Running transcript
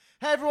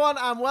Hey everyone,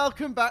 and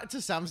welcome back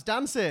to Sam's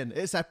Dancing.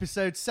 It's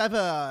episode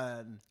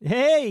 7.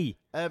 Hey!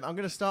 I'm going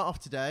to start off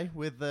today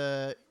with,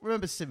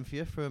 remember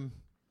Cynthia from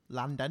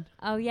London?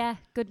 Oh, yeah.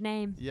 Good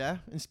name. Yeah,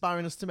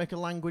 inspiring us to make a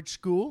language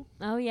school.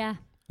 Oh, yeah.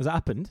 Has that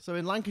happened? So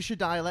in Lancashire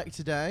dialect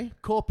today,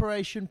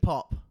 corporation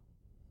pop.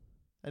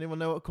 Anyone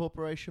know what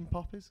corporation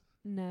pop is?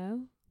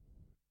 No.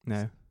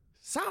 No.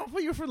 Sam, I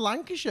thought you were from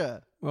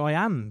Lancashire. Well, I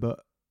am, but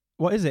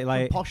what is it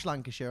like? From posh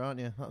Lancashire, aren't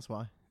you? That's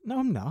why. No,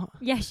 I'm not.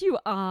 Yes, you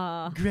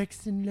are.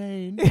 Gregson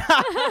Lane. Don't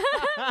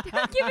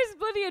give his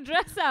bloody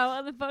address out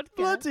on the podcast.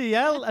 Bloody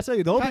hell! I tell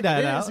you, they'll be Can't there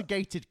get in, now. it's a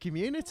gated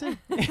community.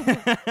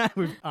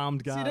 With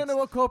armed guards. So you don't know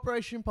what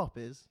corporation pop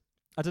is?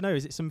 I don't know.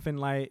 Is it something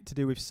like to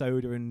do with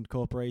soda and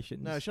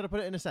corporations? No, should I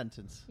put it in a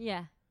sentence?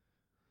 Yeah.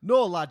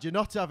 No, lad, you're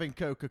not having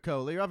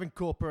Coca-Cola. You're having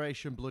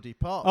corporation bloody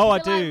pop. Oh, I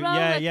Is it do. like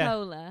Yeah, roller yeah.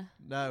 Cola?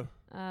 No.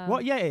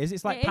 What? Yeah, it is.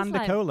 It's like It is Panda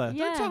like- Cola.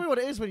 Yeah. Don't tell me what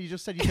it is when you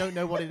just said you don't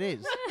know what it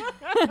is.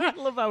 I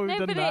love how we've No,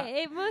 done but that.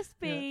 it must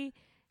be...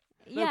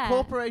 No, Yeah.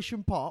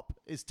 corporation pop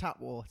is tap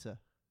water.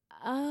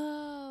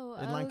 Oh,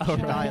 In okay. Lancashire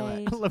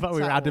dialect. I love how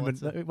we were Tap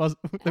adamant water. that it was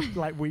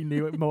like we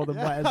knew it more than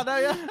I Wes. know,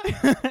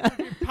 yeah.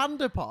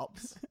 Panda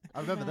pops.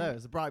 I remember Right.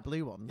 those, the bright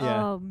blue ones.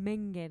 Yeah. Oh,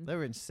 minging. They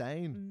were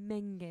insane.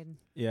 Minging.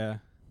 Yeah.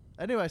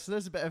 Anyway, so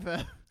there's a bit of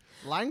a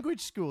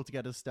language school to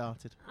get us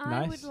started. I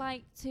Nice. would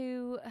like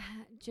to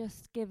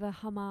just give a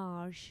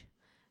homage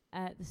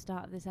at the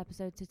start of this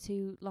episode to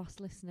 2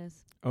 lost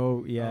listeners.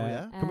 Oh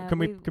yeah. yeah? Can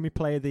we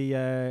play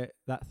the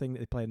that thing that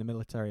they play in the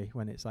military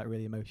when it's like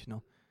really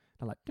emotional?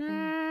 They're like.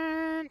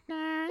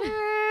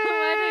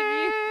 Why don't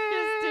you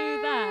just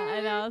do that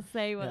and I'll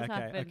say what's okay,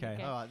 happened.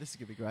 okay. All right, this is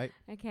going to be great.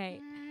 Okay.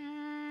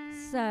 I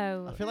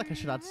So, feel like I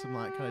should add some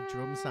like kind of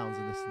drum sounds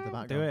in this in the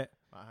background. Do it.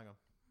 Right, hang on.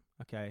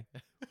 Okay.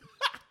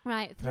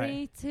 right,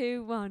 3,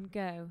 2, 1,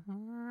 go.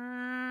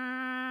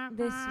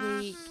 This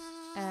week,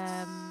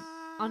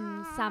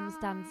 on Sam's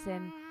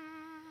Dancing,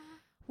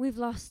 we've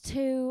lost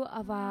 2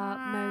 of our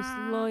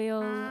most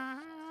loyal,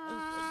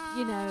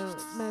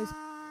 most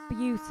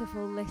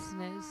beautiful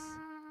listeners.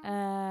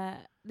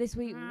 This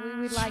week,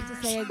 we would like to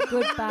say a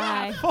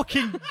goodbye.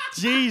 Fucking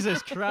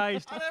Jesus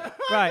Christ.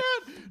 Right.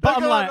 Don't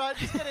Bottom go on, line. right,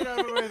 just get it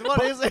over with.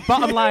 What is it?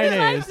 Bottom line We'd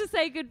like is. to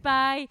say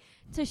goodbye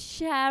to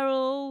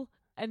Cheryl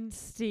and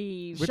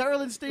Steve.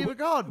 Cheryl and Steve are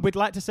gone. We'd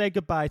like to say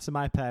goodbye to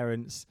my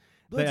parents.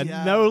 They Bloody are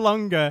hell. no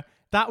longer.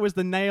 That was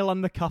the nail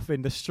on the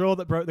coffin, the straw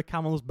that broke the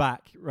camel's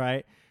back,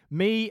 right?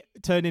 Me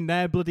turning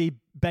their bloody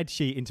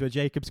bedsheet into a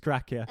Jacob's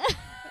cracker.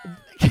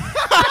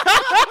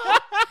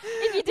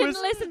 If you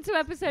didn't listen to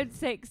episode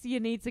 6, you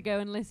need to go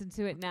and listen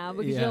to it now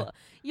because Yeah.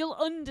 you'll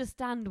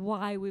understand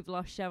why we've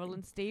lost Cheryl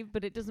and Steve,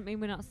 but it doesn't mean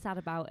we're not sad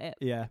about it.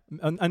 Yeah.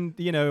 And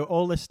you know,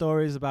 all the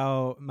stories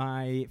about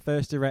my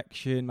first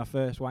erection, my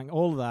first wank,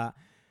 all of that,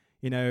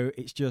 you know,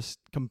 it's just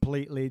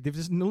completely... They've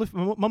just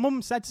my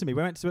mum said to me,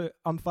 we went to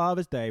on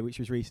Father's Day, which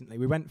was recently,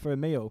 we went for a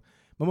meal.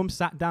 My mum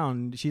sat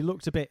down, she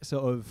looked a bit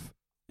sort of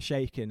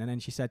shaken, and then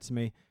she said to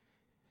me,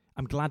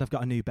 I'm glad I've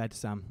got a new bed,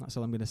 Sam. That's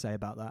all I'm going to say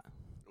about that.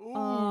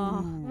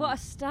 Oh, what a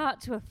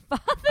start to a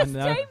Father's I Day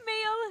know. meal.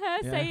 Her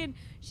Yeah. saying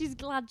she's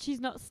glad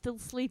she's not still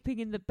sleeping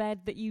in the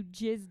bed that you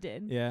jizzed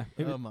in. Yeah.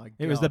 Oh my god.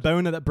 It was the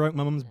boner that broke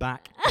my mum's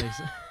back.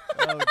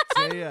 Oh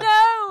dear.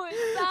 No,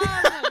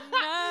 Sam,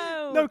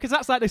 no. No, because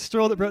that's like the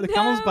straw that broke the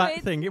camel's No, back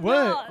it's thing. It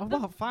worked. not. Oh,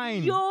 well,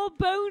 fine. Your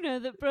boner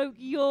that broke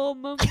your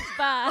mum's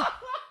back.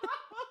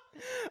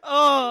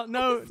 Oh,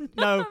 no,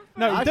 no,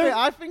 no.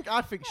 I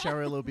think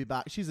Cheryl will be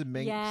back. She's a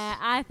minx. Yeah,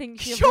 I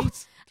think she'll be.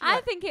 Shut. I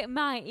think it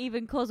might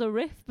even cause a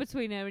rift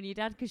between her and your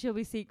dad because she'll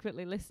be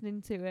secretly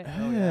listening to it.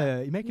 Oh, yeah.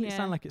 You're making it Yeah.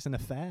 sound like it's an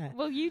affair.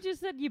 Well, you just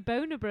said your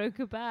boner broke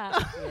her back.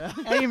 Yeah.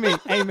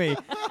 Amy.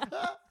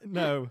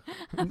 No.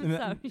 I'm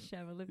sorry,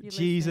 Cheryl, if you're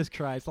Jesus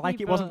Christ. Like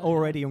You it wasn't brought it up.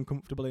 already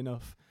uncomfortable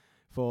enough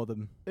for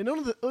them. In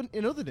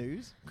other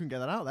news, couldn't get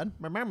that out then.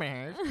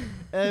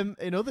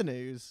 In other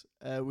news,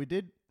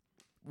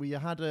 we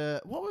had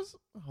a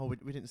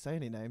we didn't say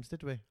any names,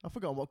 did we? I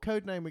forgot what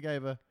code name we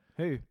gave her.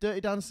 Who?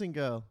 Dirty Dancing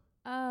Girl.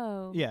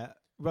 Oh. Yeah.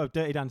 Well,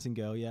 Dirty Dancing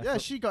Girl, yeah. Yeah,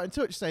 she got in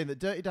touch saying that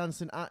Dirty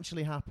Dancing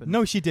actually happened.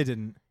 No, she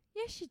didn't.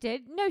 Yes, she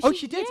did. No, Oh,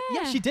 she did?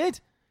 Yeah. Yeah, she did.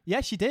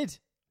 Yeah, she did.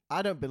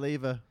 I don't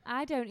believe her.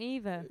 I don't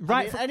either.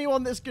 Right. I mean,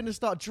 anyone that's going to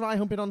start dry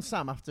humping on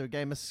Sam after a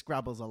game of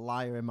Scrabble's a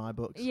liar in my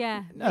books.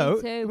 Yeah. No,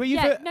 Me too. well,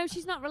 you've yeah. got- No,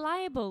 she's not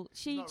reliable.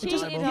 She Not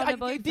cheated reliable. on her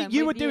boyfriend.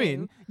 You were with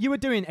doing. You were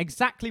doing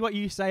exactly what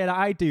you say that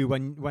I do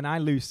when I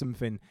lose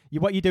something.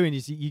 What you're doing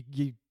is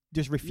you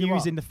just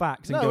refusing the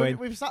facts and No, going.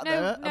 we've sat No,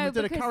 there and no, we did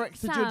a because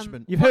character Sam-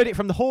 judgment. You've heard it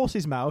from the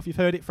horse's mouth. You've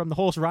heard it from the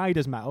horse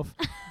rider's mouth.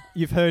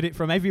 You've heard it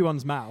from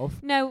everyone's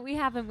mouth. No, we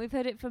haven't. We've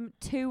heard it from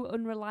 2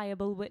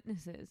 unreliable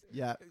witnesses.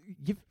 Yeah.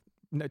 You've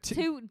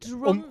 2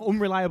 drunk.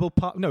 reliable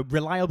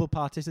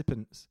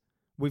participants.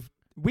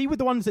 We were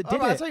the ones that All did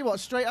right, I'll it. tell you what,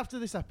 straight after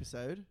this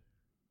episode,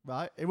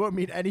 right, it won't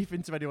mean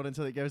anything to anyone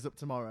until it goes up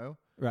tomorrow.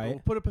 Right. We'll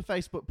put up a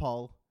Facebook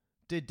poll.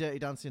 Did Dirty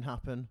Dancing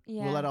happen?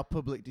 Yeah. We'll let our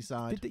public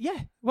decide. Yeah.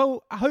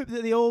 Well, I hope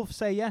that they all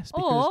say yes.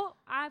 Because Or,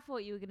 I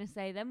thought you were going to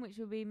say them, which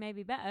would be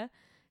maybe better.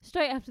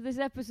 Straight after this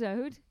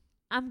episode,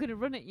 I'm going to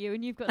run at you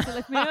and you've got to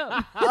lift me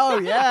up. Oh,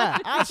 yeah.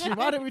 Actually,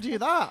 why don't we do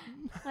that?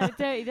 Like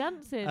Dirty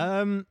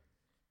Dancing.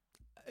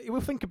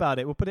 We'll think about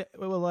it. We'll put a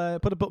Why are you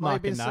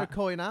bookmark being in so that.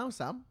 coy now,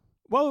 Sam?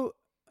 Well,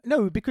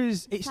 no,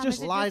 because it's Sam, just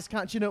is it Lies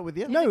catching up with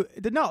you? no,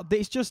 they're not.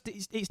 It's just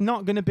it's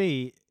not going to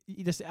be.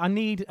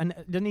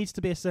 There needs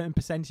to be a certain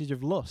percentage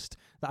of lust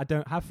that I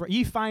don't have for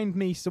you. Find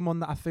me someone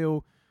that I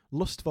feel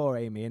lust for,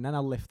 Amy, and then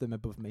I'll lift them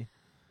above me.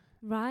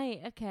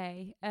 Right,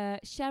 okay.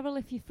 Cheryl,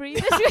 if you're free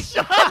this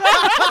week.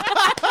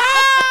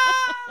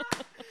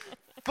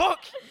 Fuck!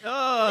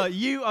 Oh,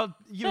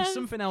 you're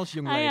something else,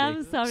 young lady. I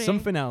am sorry.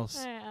 Something else.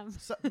 I am.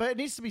 So, but it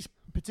needs to be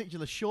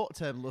particular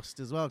short-term lust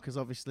as well, because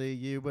obviously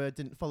you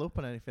didn't follow up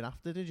on anything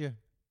after, did you?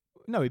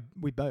 No,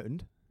 we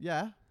boned.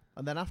 Yeah.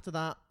 And then after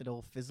that, it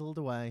all fizzled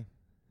away.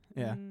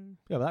 Yeah. Mm.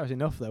 Yeah, but that was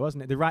enough, though,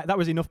 wasn't it? That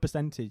was enough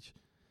percentage.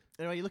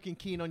 Anyway, you're looking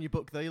keen on your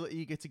book, though. You look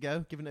eager to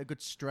go, giving it a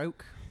good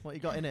stroke. What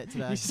you got in it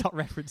today? You start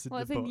referencing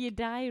What's the book. in your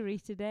diary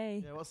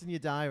today? Yeah, what's in your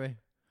diary?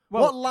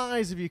 Well, What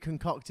lies have you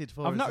concocted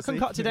for us? I've not this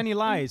concocted evening? any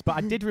lies, but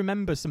I did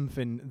remember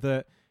something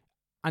that,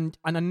 and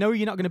I know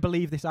you're not going to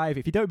believe this either.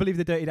 If you don't believe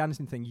the Dirty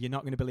Dancing thing, you're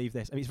not going to believe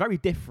this. I mean, it's very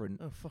different.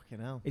 Oh, fucking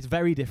hell. It's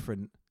very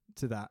different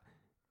to that.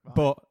 Right.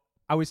 But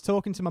I was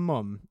talking to my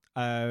mum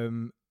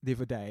the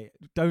other day.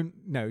 Don't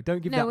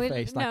give that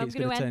face like I'm it's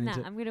going going to to turn end that.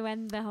 into. I'm going to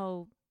end the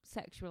whole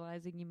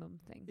sexualizing your mum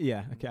thing.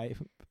 Yeah. Okay.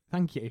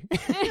 Thank you.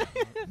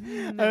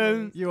 No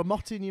worries. You were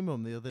motting your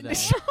mum the other day.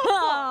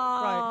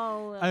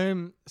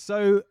 Oh.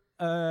 So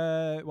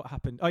what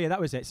happened? Oh yeah, that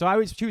was it.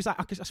 So she was like,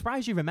 I'm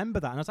surprised you remember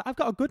that, and I was like, I've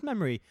got a good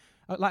memory,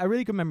 like a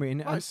really good memory.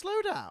 And Right,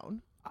 slow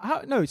down.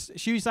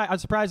 she was like, I'm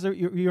surprised that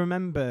you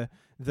remember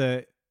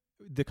the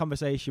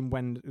conversation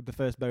when the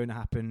first boner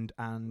happened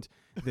and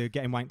the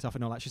getting wanked off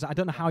and all that. She's like, I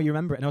don't know how you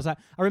remember it. And I was like,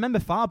 I remember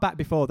far back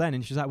before then.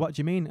 And she's like, what do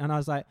you mean? And I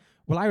was like,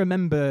 well, I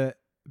remember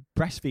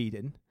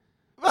breastfeeding.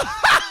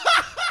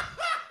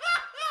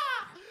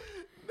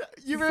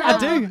 You I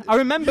do. I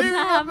remember. You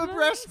remember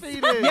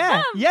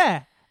breastfeeding?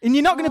 Yeah. And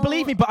you're not going to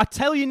believe me, but I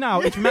tell you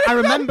now, I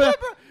remember.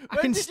 I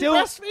When can did you still,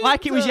 breastfeed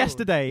like it was though?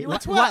 yesterday. You were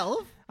like-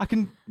 12? I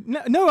can.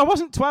 No, I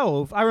wasn't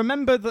 12. I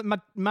remember that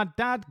my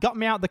dad got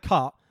me out the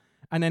cot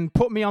and then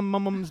put me on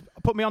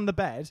the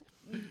bed,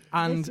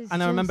 and This is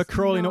I remember just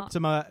crawling not-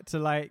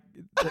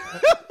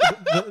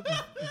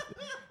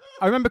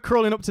 I remember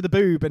crawling up to the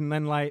boob and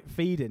then like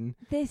feeding.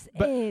 This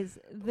But- is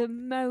the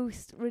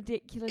most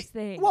ridiculous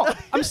thing. What?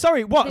 I'm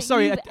sorry. What? that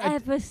Sorry. you've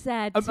ever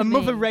said A to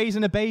mother me.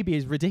 raising a baby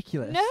is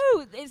ridiculous.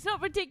 No, it's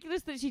not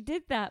ridiculous that she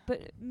did that,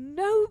 but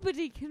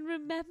nobody can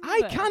remember.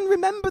 I can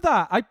remember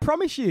that. I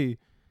promise you.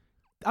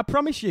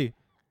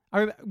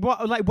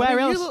 What? Like where I mean,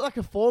 else? You look like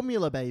a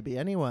formula baby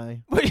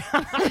anyway. But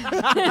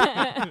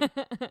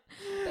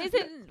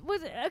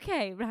was it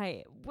okay?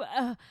 Right.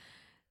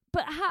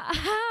 But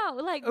how?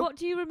 Like, what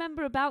do you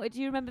remember about it? Do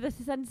you remember the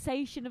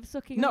sensation of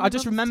sucking? No, on I your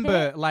just mum's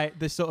remember tit? like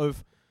the sort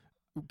of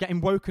getting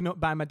woken up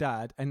by my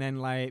dad and then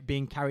like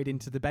being carried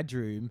into the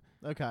bedroom,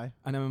 Okay.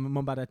 and then my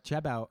mum had a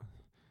cheb out.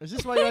 Is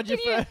this why you had your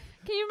Can first...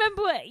 Can you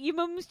remember what your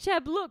mum's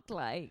cheb looked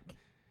like?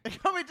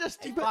 Can we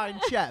just define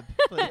cheb,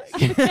 please?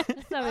 Sorry,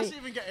 That's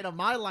even getting on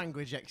my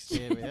language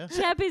exterior.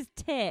 cheb is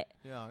tit.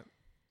 Yeah.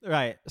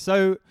 Right.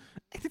 So,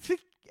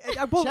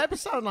 well, Cheb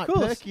sound like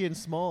course. perky and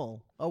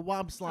small. A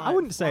wab's like... I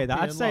wouldn't say that.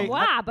 flappy I'd and say- long.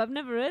 Wab. I've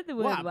never heard the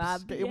word Wabs.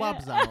 wab. Get your Yeah.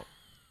 wabs out.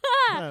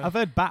 No. I've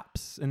heard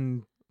baps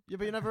and Yeah,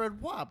 but you never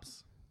heard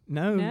wabs?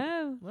 no.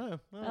 No. No.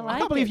 I I like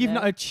can't believe it, you've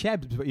not though. heard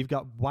chebs, but you've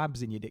got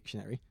wabs in your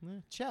dictionary. Yeah.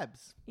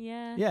 Chebs.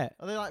 Yeah. Yeah.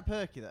 Are they like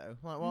perky though?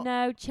 Like what?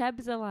 No,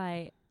 chebs are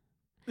like.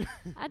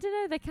 I don't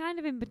know. They're kind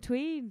of in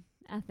between.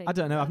 I think. I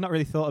don't know. I've not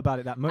really thought about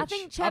it that much. I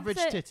think chebs Average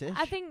are, tittish.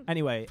 I think.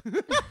 Anyway,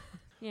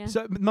 Yeah.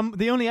 so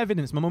the only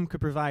evidence my mum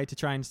could provide to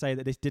try and say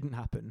that this didn't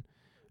happen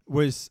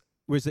was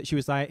that she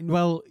was like,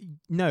 well,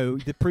 no,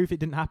 the proof it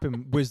didn't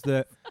happen was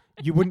that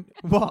you wouldn't.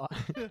 What?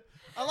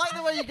 I like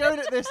the way you're going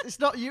at this. It's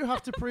not you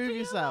have to prove You're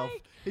yourself.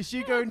 like- It's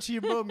you going to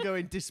your mum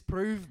going,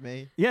 disprove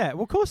me. Yeah,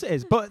 well, of course it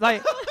is. But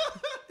like,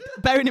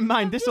 bearing in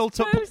mind, I'm this just all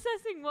took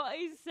processing what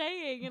he's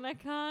saying, and I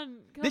can't.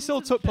 this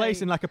all took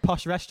place in concentrate. like a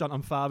posh restaurant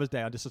on Father's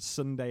Day on just a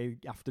Sunday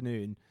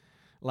afternoon.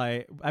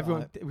 Like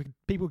everyone,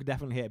 people could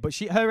definitely hear. But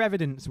her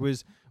evidence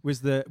was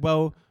that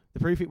the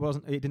proof it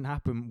didn't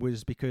happen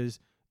was because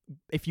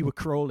if you were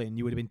crawling,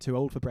 you would have been too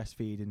old for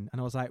breastfeeding. And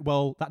I was like,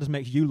 well, that just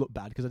makes you look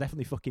bad because I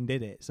definitely fucking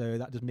did it. So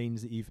that just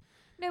means that you've.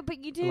 No,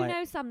 but you do like-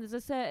 know, Sam, there's a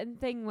certain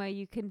thing where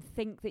you can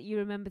think that you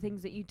remember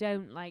things that you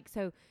don't like,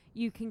 so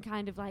you can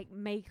kind of like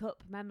make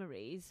up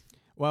memories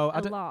Well, I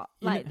a don't. lot.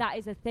 you Like know- that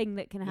is a thing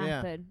that can Yeah.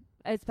 happen,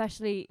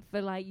 especially for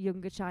like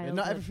younger child.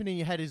 Not everything in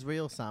your head is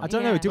real, Sam. I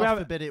don't know. Yeah. Do we God have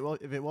forbid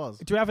if it was.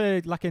 Do we have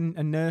a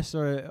nurse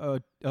or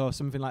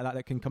something like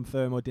that can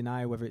confirm or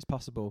deny whether it's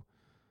possible?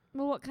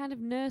 Well, what kind of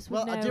nurse would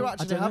Well, know? I do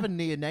actually don't have know.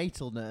 a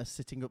neonatal nurse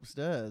sitting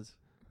upstairs.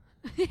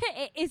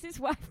 Is his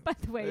wife, by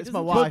the way? It's Doesn't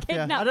my he wife. Yeah,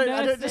 kidnap I don't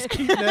just nurses?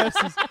 keep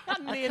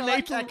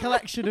nurses. A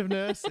collection of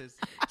nurses.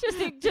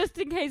 just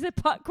in case a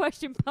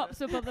question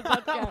pops up on the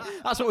podcast.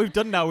 That's what we've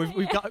done now.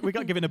 We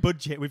got given a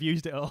budget. We've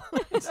used it all.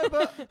 No,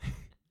 but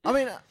I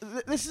mean,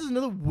 this is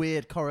another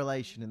weird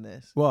correlation in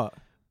this. What?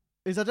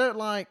 is I don't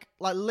like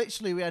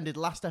literally we ended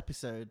last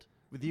episode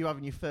with you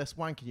having your first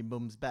wank in your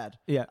mum's bed.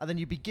 Yeah. And then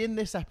you begin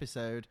this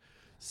episode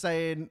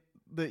saying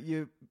that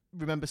you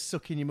remember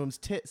sucking your mum's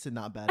tits in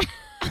that bed.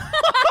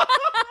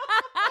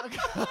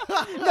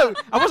 No,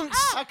 I wasn't.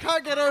 I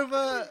can't get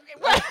over.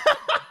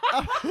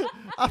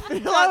 I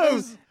feel like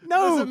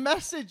there's a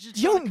message.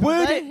 you're trying to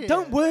convey here.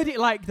 Don't word it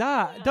like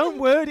that. Don't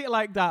word it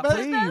like that, But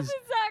please. That's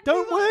exactly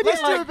Don't what- word Let's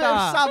it do a like bit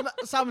that.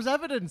 of Sam's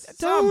evidence.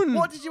 Don't. Sam,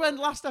 what did you end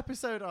last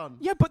episode on?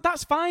 Yeah, but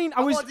that's fine.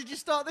 And what did you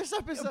start this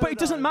episode But it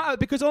doesn't on? matter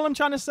because all I'm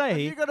trying to Have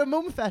say. you got a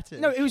mum fetish?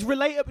 No, it was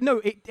relatable.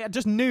 No, I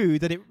just knew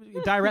that it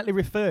directly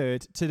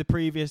referred to the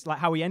previous, like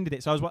how he ended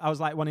it. So I was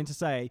like wanting to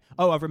say,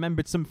 oh, I've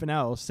remembered something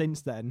else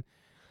since then,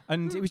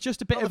 and it was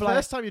just a bit Not of the like.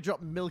 first time you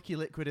dropped milky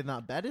liquid in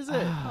that bed, is it?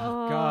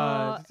 Oh,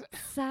 God.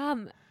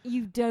 Sam,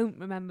 you don't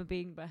remember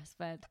being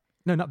breastfed.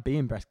 No, not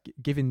being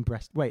giving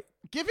breast. Wait.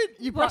 Given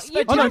you What, breastfed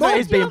you Oh no, your no, mum. it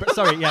is being.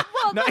 Sorry, yeah.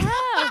 What No. the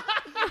hell?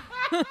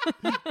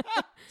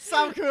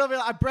 Sam could have been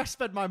like, I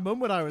breastfed my mum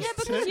when I was Yeah,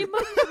 two. because your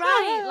mum's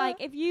right. Like,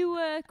 if you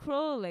were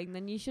crawling,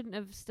 then you shouldn't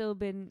have still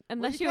been,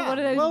 unless you you were one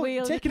of can't. those Well,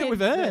 wheeled taking it with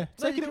kids her. that-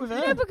 No, Taking you it with can-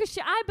 her. No, because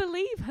I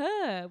believe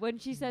her when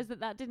she says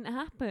that didn't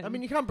happen. I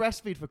mean, you can't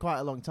breastfeed for quite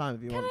a long time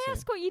if you can want I to.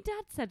 ask what your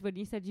dad said when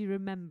you said you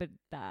remembered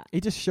that?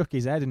 He just shook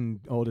his head and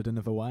ordered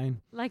another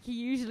wine. Like he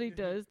usually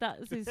does.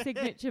 That's his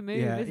signature move,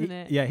 yeah, isn't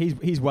it? Yeah,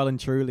 he's well and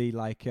truly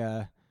like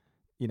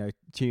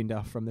tuned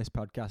off from this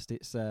podcast.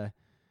 It's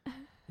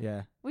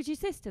yeah. Was your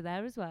sister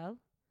there as well?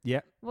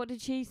 Yeah. What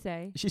did she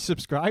say? She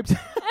subscribed.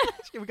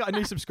 We've got a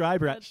new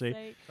subscriber God's actually.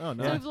 sake. Oh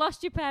no. So we've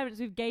lost your parents,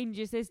 we've gained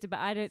your sister, but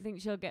I don't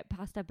think she'll get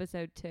past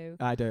episode 2.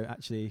 I don't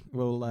actually.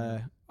 We'll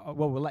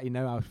we'll let you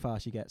know how far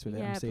she gets with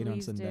it. Yeah, I'm seeing her on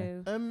please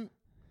Sunday. do.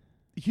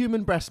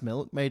 Human breast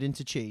milk made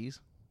into cheese.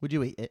 Would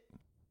you eat it?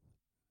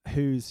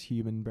 Whose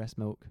human breast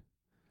milk?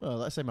 Well,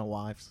 let's say my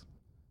wife's.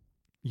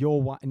 Your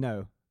wife?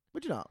 No.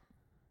 Would you not?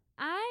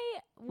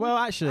 Well,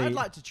 actually, I'd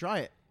like to try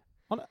it.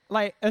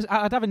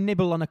 I'd have a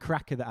nibble on a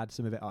cracker that had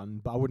some of it on,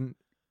 but I wouldn't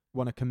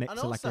want to commit And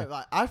to also,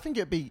 like I think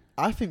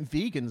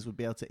vegans would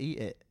be able to eat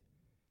it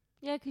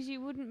yeah, because you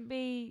wouldn't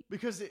be.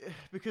 because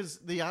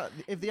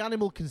if the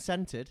animal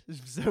consented,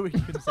 if Zoe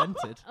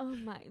consented, Oh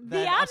my! The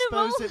then I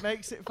animal. suppose it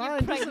makes it Your fine,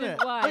 doesn't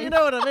pregnant it? wife. But you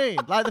know what I mean?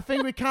 Like the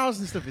thing with cows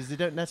and stuff is they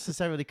don't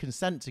necessarily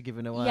consent to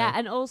giving away. Yeah,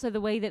 and also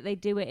the way that they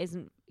do it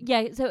isn't.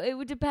 Yeah, so it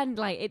would depend.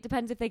 Like, it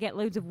depends if they get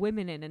loads of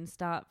women in and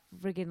start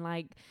frigging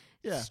like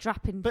Yeah.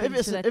 strapping But if things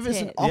it's to an, their if it's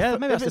an tits. offer, Yeah,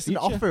 maybe if that's it's the an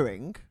future.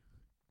 offering,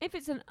 If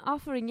it's an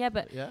offering, yeah,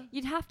 but yeah.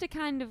 you'd have to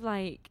kind of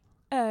like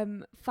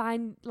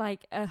find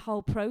like a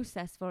whole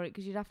process for it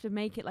because you'd have to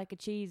make it like a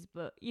cheese.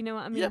 But you know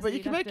what I mean? Yeah, So but you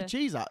you'd can have make a to-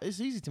 cheese out. It's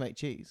easy to make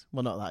cheese.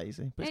 Well, not that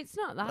easy, but It's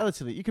not that.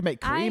 relatively. You can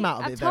make cream out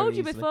of I've it told very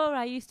you easily. before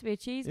I used to be a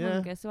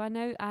cheesemonger, so I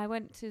know I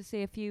went to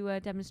see a few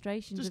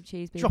demonstrations Just of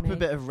cheese being Drop made. a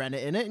bit of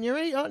rennet in it and you're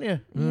eat, aren't you?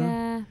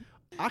 Yeah,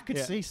 I could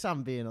Yeah. see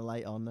Sam being a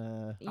late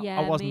on yeah,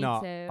 I was me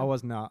not. too. I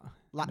was not.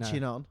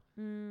 latching on,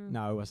 Mm.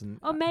 No, I wasn't.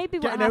 Or maybe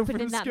what getting home happened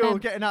from in that school,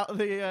 getting out of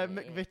the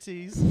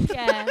McVitie's,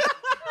 yeah.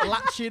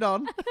 latching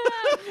on.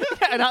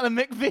 Getting out of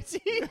the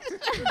McVitie.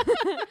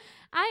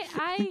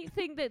 I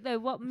think that though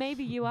what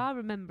maybe you are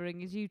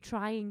remembering is you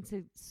trying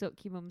to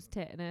suck your mum's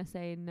tit and her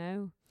saying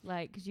no,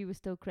 like because you were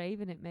still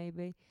craving it.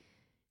 Maybe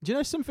Do you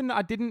know something that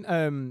I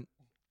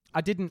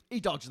didn't? He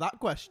dodged that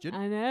question.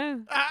 I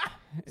know. Ah!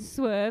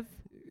 Swerve.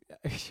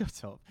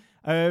 Shut up.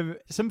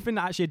 Something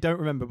that actually I don't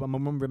remember, but my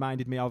mum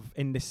reminded me of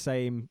in this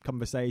same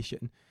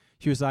conversation.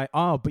 She was like,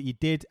 "Oh, but you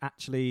did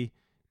actually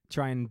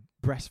try and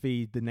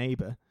breastfeed the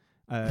neighbour."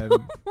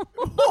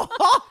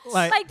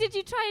 Like, did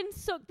you try and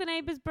suck the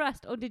neighbour's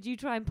breast, or did you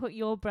try and put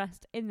your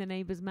breast in the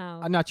neighbour's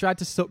mouth? and I tried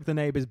to suck the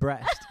neighbour's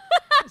breast.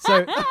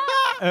 So,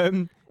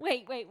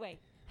 Wait.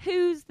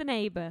 Who's the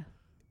neighbour?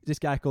 this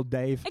guy called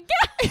Dave.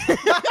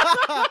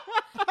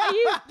 Are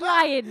you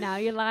lying now?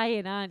 You're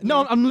lying, aren't you?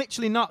 No, I'm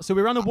literally not. So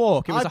we were on a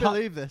walk. It was I a hot.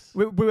 believe this.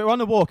 We were on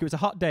a walk. It was a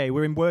hot day.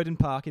 We're in Worden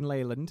Park in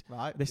Leyland.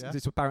 Right. This yeah.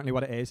 is apparently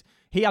what it is.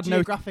 He had no.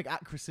 Geographic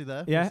accuracy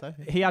there. Yeah, we'll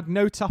say. he had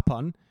no top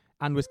on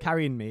and was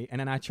carrying me, and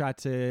then I tried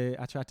to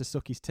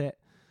suck his tit.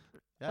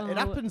 Yeah, Oh. it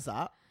happens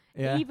that.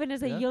 Yeah. Even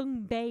as a Yeah.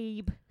 young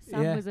babe,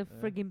 Sam Yeah. was a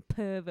frigging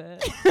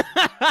pervert.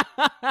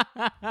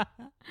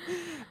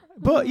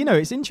 But you know,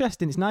 it's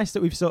interesting. It's nice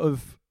that we've sort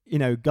of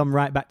gone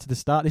right back to the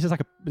start. This is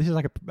like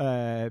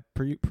a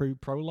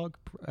prologue,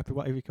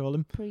 whatever you call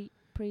them.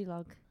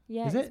 Prelogue.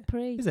 Yeah, Is it's it?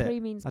 pre. Is it? Pre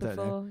means I don't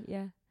know. before. Yeah.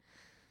 Yeah,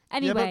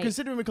 Anyway, but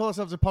considering we call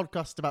ourselves a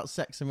podcast about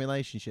sex and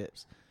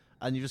relationships,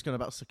 and you've just gone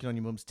about sucking on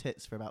your mum's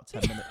tits for about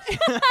 10 minutes.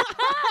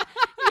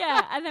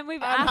 yeah, and then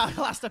we've And asked,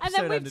 our last and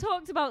episode then we've ended.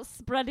 talked about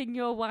spreading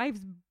your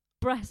wife's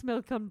breast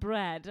milk on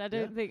bread. I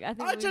Yeah. think. I I we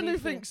genuinely need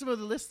to- think some of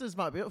the listeners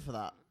might be up for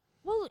that.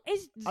 Well,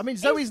 I mean,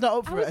 Zoe's not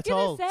up I for was it at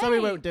gonna all. say- Zoe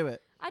won't do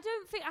it. I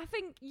don't think. I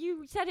think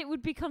you said it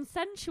would be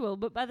consensual,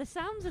 but by the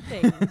sounds of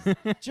things, Do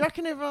you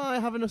reckon if I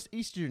have enough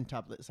estrogen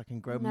tablets, I can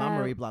grow No.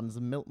 mammary glands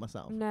and milk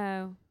myself?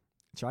 no.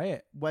 Try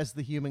it. Where's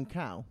the human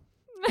cow?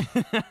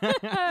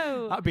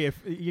 No. That'd be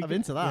I'm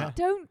into that.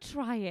 Don't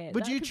try it.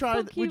 Would That you could try?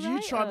 fuck Would you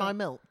right try up. my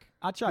milk?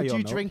 I'd try Would your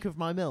you milk. drink of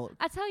my milk?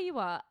 I tell you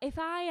what, if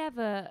I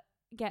ever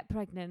get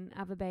pregnant,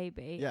 have a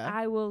baby, Yeah.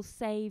 I will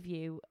save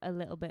you a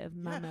little bit of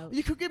my milk.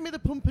 You could give me the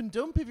pump and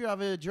dump if you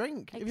have a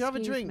drink. If you have a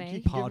Excuse drink, me? you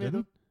can give me Pardon?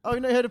 the. Oh, you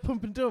never heard of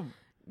pump and dump?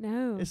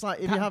 No. It's like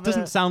if That you have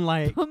doesn't a. sound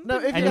like No,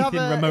 if you anything have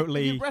a,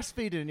 remotely- If you're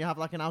breastfeeding and you have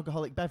like an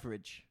alcoholic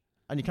beverage,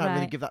 and you can't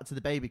really Right. give that to the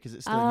baby because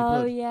it's still in your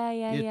Oh, blood.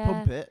 yeah. You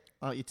pump it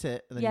out your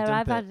tit and then you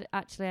dump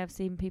it. I've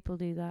seen people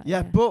do that.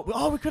 Yeah, but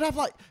we could have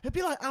like it'd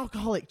be like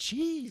alcoholic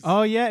cheese,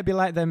 Oh yeah, it'd be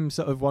like them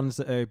sort of ones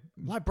that are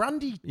like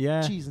brandy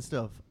yeah. cheese and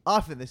stuff.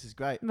 I think this is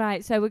great.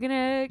 Right, so we're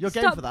gonna You're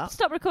game stop for that?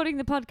 stop recording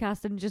the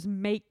podcast and just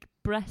make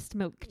breast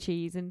milk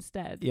cheese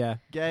instead. Yeah.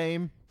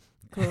 Game.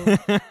 Cool.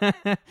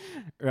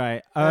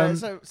 Right.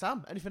 So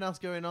Sam, anything else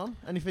going on?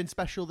 Anything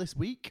special this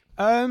week?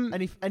 Um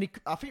Any?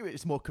 I think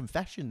it's more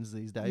confessions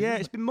these days. yeah, isn't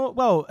it's it? been more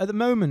well, at the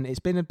moment it's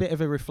been a bit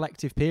of a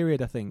reflective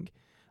period, I think.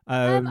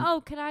 Can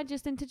I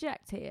just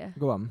interject here?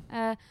 Go on.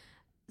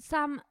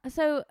 Sam,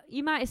 so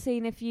you might have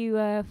seen if you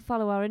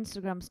follow our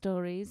Instagram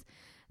stories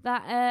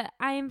that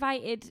I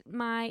invited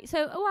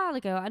so a while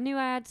ago I knew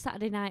I had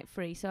Saturday night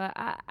free, so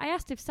I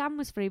asked if Sam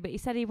was free, but he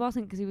said he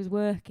wasn't because he was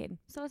working.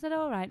 So I said,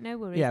 all right, no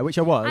worries. Yeah, which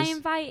I was. I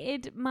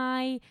invited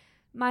my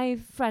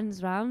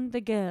friends round,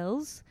 the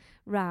girls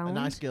round.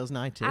 A nice girls'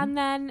 night in. And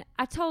then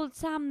I told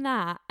Sam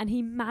that, and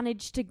he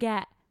managed to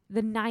get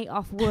the night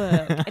off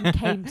work and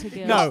came to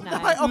girls' no,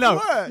 night. off no,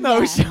 work? no,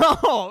 Yeah.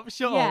 shut up,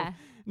 shut Yeah. up.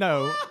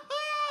 No.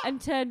 And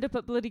turned up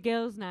at bloody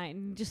girls' night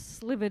and just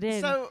slivered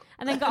in. So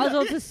And then got us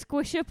all to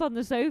squish up on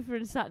the sofa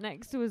and sat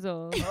next to us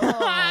all.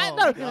 Oh,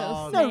 No,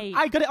 God. No, Snake.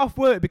 I got it off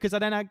work because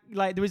then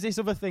there was this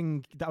other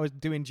thing that I was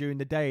doing during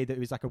the day that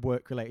was like a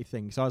work related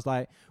thing. So I was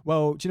like,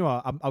 well, do you know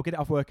what? I'll get it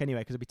off work anyway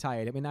because I'll be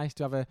tired. It'd be nice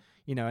to have a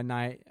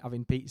night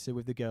having pizza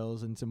with the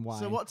girls and some wine.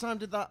 So what time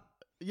did that?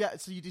 Yeah,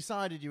 so you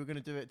decided you were going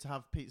to do it to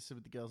have pizza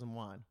with the girls and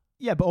wine.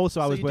 Yeah, but also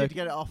I was you did working.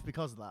 get it off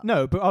because of that.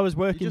 No, but I was you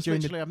working just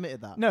during literally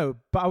admitted that. No,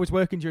 but I was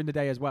working during the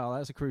day as well.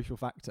 That's a crucial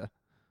factor.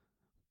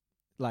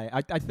 Like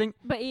I think.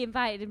 But he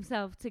invited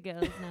himself to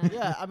girls' night.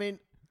 Yeah, I mean,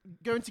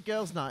 going to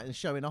girls' night and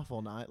showing off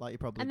all night, like you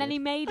probably. And then did. he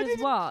made I us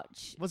didn't-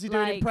 watch. Was he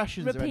doing like,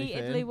 impressions or repeatedly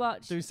anything?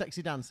 watch. Doing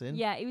sexy dancing.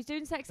 Yeah, he was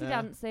doing sexy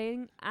Yeah.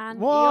 dancing, and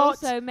What?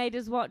 he also made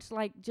us watch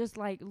just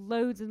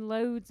loads and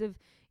loads of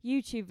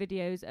YouTube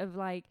videos of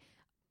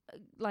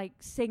like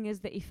singers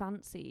that he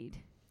fancied.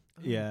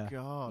 Oh, Yeah.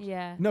 God.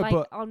 Yeah, No, like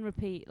but- on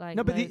repeat. Like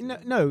No, but loads no, of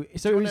them. no.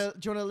 So it do, was.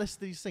 you want to list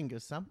these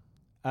singers, Sam?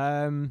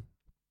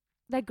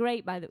 They're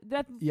great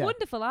they're Yeah.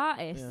 wonderful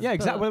artists. Yeah,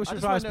 exactly. but- Which I is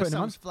just why I want was to know putting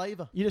them on. Sam's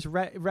flavour. You just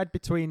read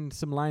between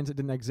some lines that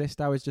didn't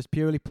exist. I was just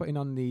purely putting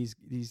on these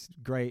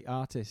great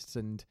artists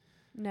and.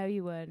 No,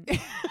 you weren't.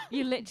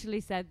 You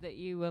literally said that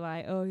you were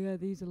like, oh yeah,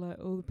 these are like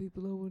all the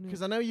people I want Because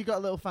to. I know you got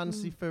a little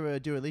fancy for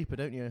Dua Lipa,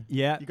 don't you?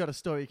 Yeah. You got a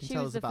story you can She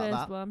tell was us the about first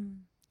that.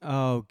 one.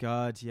 Oh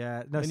God,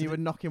 yeah. No, And so you were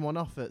knocking one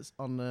off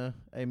on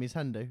Amy's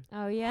Hendo.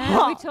 Oh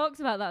yeah, we talked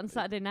about that on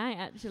Saturday night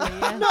actually.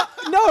 Yeah.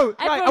 no, right.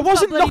 I Everyone's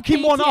wasn't got bloody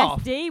knocking one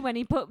off. PTSD when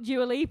he put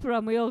Dua Lipa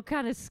on. We all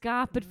kind of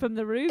scarpered from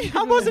the room. 'cause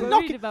I we were wasn't worried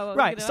knocking. about what was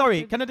Right, gonna sorry.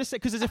 happen. Can I just say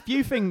because there's a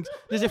few things.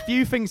 There's a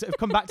few things that have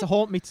come back to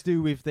haunt me to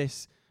do with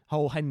this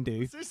whole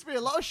Hindu. Seems to be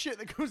a lot of shit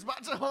that comes back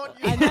to haunt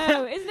you. I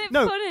know, isn't it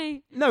No.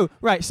 funny? No,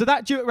 right. So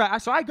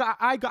right. So I got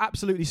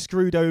absolutely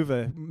screwed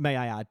over. May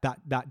I add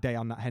that day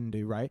on that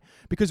Hindu, right?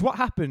 Because what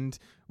happened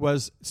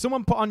was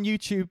someone put on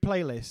YouTube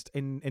playlist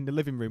in the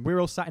living room. We were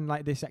all sat in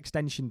like this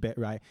extension bit,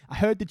 right? I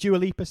heard the Dua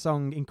Lipa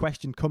song in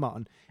question come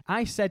on.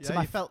 I said to Yeah,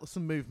 my you felt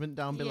some movement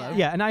down below.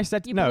 yeah, and I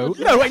said You no, blood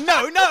no, wait,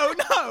 no,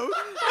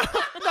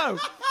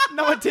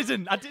 I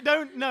didn't.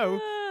 Don't no,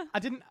 I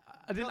didn't.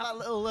 I Felt didn't. that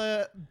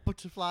little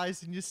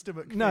butterflies in your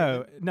stomach.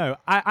 No, no.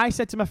 I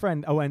said to my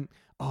friend, I went,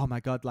 oh my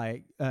God,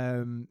 like,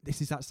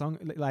 this is that song.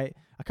 Like,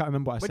 I can't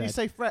remember what I When said. you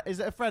say friend, is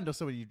it a friend or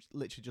someone you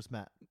literally just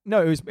met?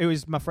 No, it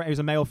was my friend. It was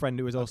a male friend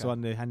who was also Okay.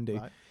 on the Hindu.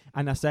 Right.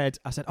 And I said,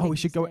 oh, we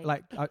should go. mistake.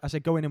 Like, I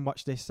said, go in and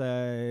watch this.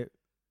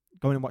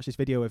 Go in and watch this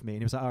video with me.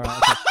 And he was like, all right.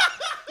 Okay.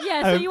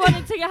 Yeah, so you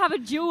wanted to have a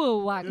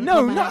dual wank?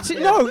 no, come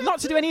out. not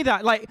to do any of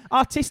that. Like,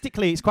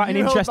 artistically, it's quite an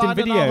You hold interesting mine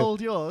and I'll video.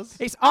 hold yours.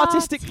 It's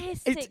artistic.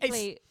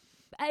 Artistically,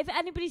 if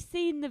anybody's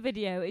seen the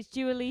video, it's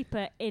Dua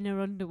Lipa in her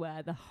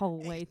underwear the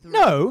whole way through.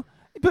 No,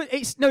 but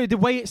it's the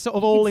way it's sort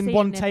of You all can in see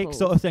one her take nipples.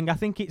 sort of thing. I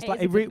think it's It like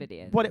is a good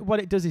video. what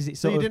it does is it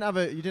So sort you of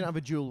didn't have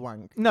a dual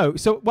wank. no.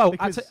 So well,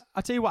 Because-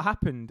 I tell you what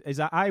happened is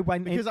that I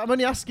went in. Because I'm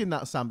only asking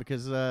that, Sam,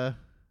 because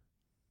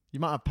you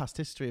might have past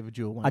history of a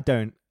dual wank. I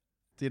don't.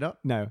 Do you not?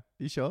 No.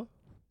 You sure?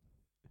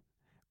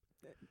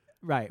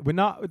 Right, we're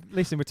not.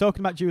 Listen, we're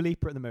talking about Dua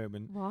Lipa at the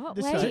moment. What?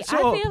 This Wait, is-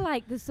 I So- feel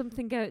like there's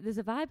something there's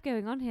a vibe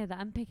going on here that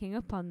I'm picking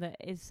up on that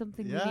is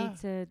something we Yeah. need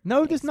to.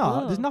 No, there's not.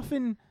 explore. There's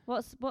nothing.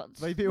 What's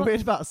Maybe what-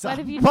 weird about Sam. When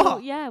have you?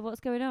 What? Yeah, what's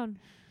going on?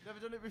 Never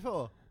done it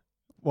before.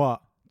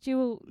 What?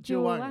 Dual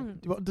wank.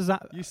 wank. What does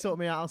that? You sort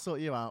me out, I'll sort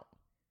you out.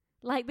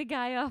 Like the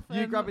guy off.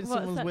 You grabbing what's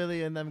someone's that?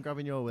 willy and them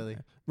grabbing your willy.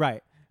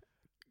 Right.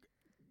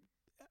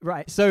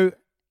 Right. So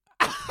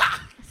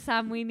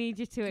Sam, we need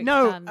you to expand.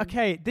 no.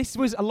 Okay. This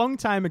was a long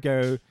time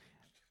ago.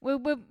 We're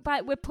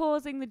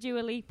pausing the Dua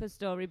Lipa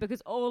story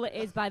because all it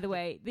is, by the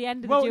way, the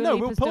end of Well, the Dua no,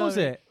 Lipa we'll pause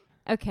story. it.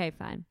 Okay,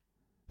 fine.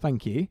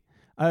 Thank you.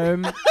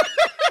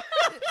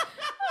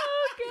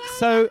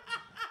 So,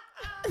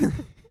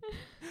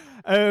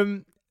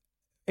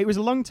 it was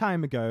a long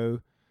time ago.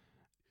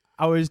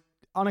 I was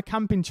on a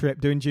camping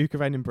trip doing Duke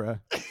of Edinburgh.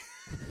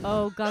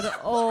 Oh God!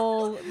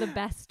 All the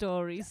best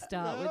stories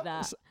start with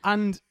that.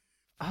 And,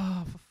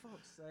 for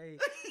fuck's sake.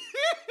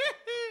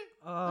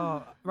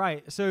 Oh,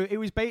 right. So it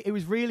was it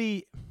was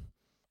really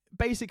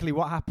basically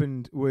what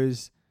happened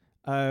was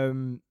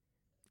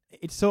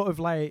it's sort of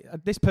like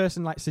this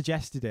person like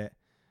suggested it.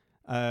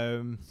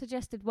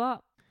 Suggested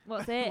what?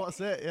 What's it?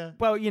 What's it? Yeah.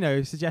 Well, you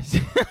know,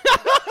 suggested.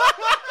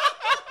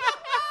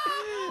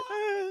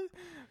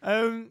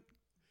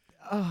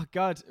 Oh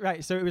God!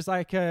 Right. So it was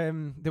like they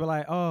were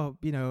like, oh,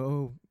 you know,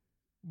 oh,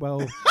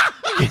 well,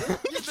 You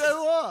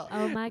know what?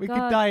 Oh my we God!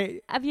 could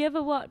die. Have you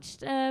ever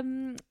watched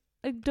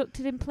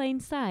Abducted in Plain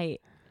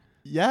Sight?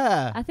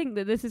 Yeah. I think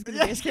that this is going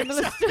to be a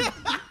similar story.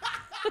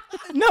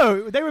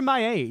 No, they were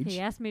my age. He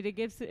asked me to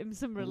give him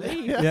some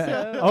relief. Yeah.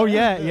 So. Oh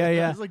yeah.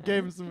 It's like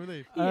gave him some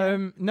relief.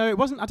 No, it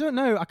wasn't. I don't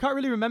know. I can't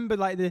really remember.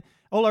 Like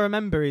all I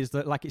remember is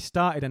that like it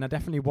started, and I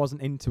definitely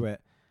wasn't into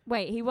it.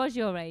 Wait, he was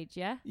your age,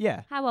 yeah?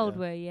 Yeah. How old Yeah.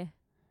 were you?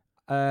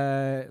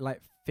 Like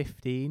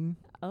 15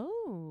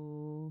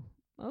 Oh,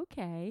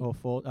 okay. or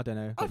 4. I don't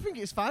know. I think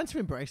it's fine to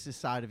embrace this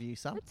side of you,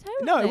 Sam. Totally.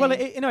 No, well,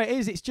 it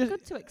is. It's just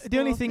good to explore. the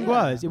only thing Yeah.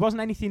 was it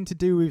wasn't anything to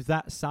do with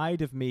that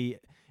side of me.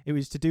 It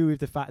was to do with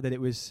the fact that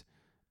it was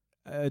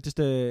just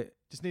a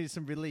Just needed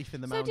some relief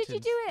in the So mountains. did you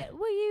do it?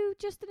 Were you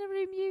just in a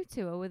room, you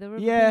two, or with a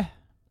room? yeah.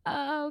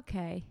 Oh,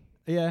 okay.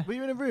 Yeah. Were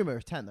you in a room or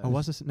a tent though? Oh,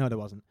 was this? No, there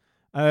wasn't.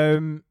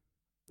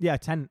 Yeah,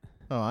 tent.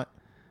 All right.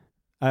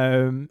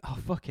 Oh,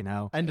 fucking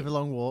hell. End of a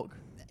long walk.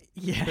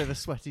 Yeah. Bit of a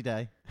sweaty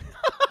day.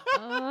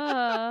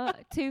 Oh,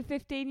 2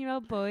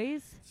 15-year-old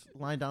boys.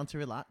 Lying down to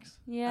relax.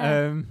 Yeah.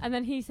 And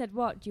then he said,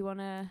 "What do you want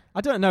to?"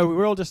 I don't know. We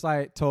were all just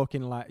like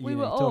talking, like We you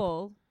were know,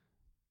 all.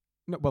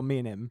 No, well, me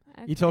and him.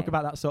 You talk Okay.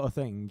 about that sort of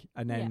thing,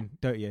 and then Yeah.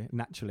 don't you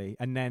naturally?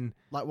 And then,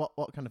 Like what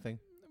kind of thing?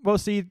 well,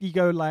 see, you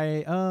go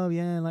like, oh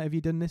yeah, like have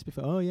you done this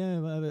before? Oh yeah,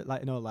 whatever,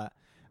 like and all that.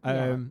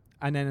 Yeah.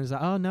 And then it was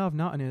like, oh no, I've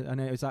not, and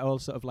it was like all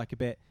sort of like a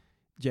bit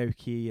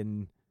jokey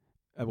and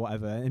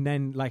whatever. And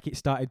then like it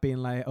started being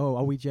like, oh,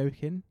 are we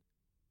joking?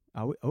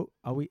 Are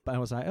we? But I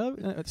was like,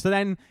 oh. So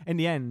then in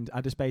the end,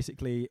 I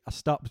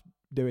stopped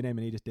doing him,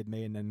 and he just did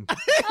me, and then.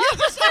 You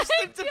just asked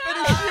him to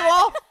finish you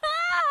off.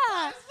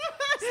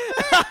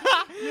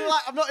 You're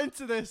like, I'm not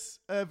into this,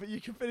 but you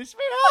can finish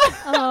me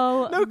off.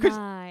 Oh No, 'cause-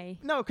 my!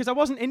 No, because I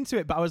wasn't into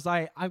it, but I was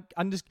like,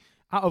 I'm just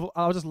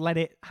I'll just let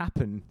it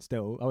happen.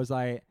 Still, I was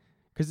like,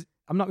 because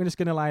I'm not just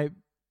gonna like,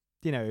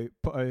 you know,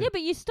 put a. Yeah,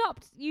 but you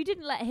stopped. You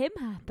didn't let him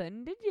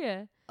happen, did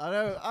you? I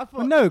know. I thought.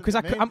 Well, no, because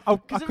I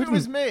Because if couldn't.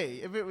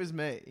 it was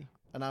me,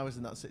 and I was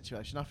in that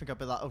situation, I think I'd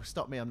be like, oh,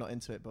 stop me, I'm not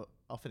into it, but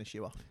I'll finish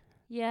you off.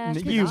 Yeah. N-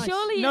 'cause you-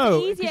 surely no,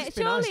 it's easier. just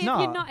be Surely, nice. if No.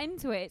 you're not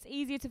into it, it's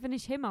easier to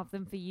finish him off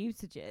than for you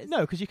to just.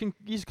 No, because you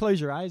just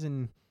close your eyes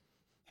and.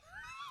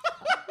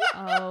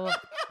 Oh.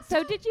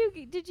 So did you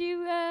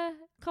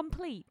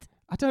complete?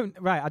 I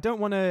don't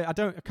want to. I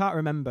can't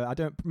remember. I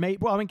don't.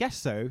 Well, I mean, guess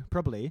so,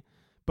 probably,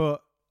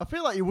 but I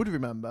feel like you would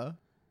remember.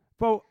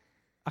 well,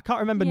 I can't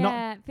remember not.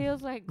 Yeah, it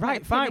feels like quite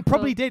Right, fine, pinnacle.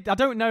 probably did. I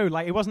don't know.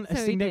 Like it wasn't a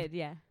So he significant. did,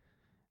 yeah.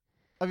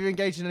 Have you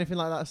engaged in anything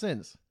like that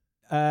since?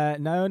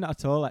 No, not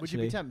at all. Would you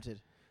Actually, be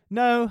tempted?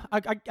 no.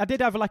 I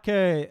did have like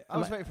a. I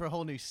was waiting for a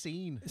whole new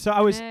scene So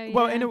I was No,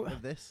 well yeah. in a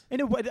of this.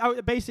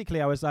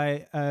 basically I was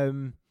like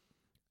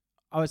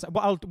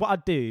what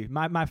I'd do.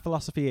 My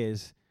philosophy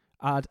is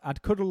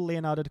I'd cuddle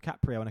Leonardo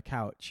DiCaprio on a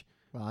couch,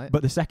 Right.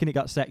 but the second it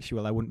got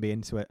sexual, I wouldn't be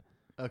into it.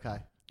 Okay.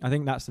 I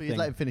think that's But the you'd thing.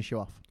 let him finish you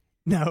off.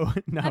 No,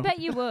 no, I bet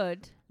you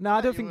would. no. I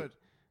Bet don't you think. would.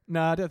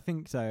 No, I don't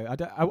think so.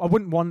 I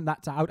wouldn't want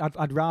that to.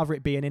 I'd rather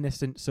it be an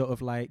innocent sort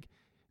of like,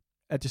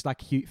 just like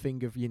cute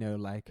thing of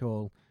like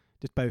all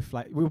just both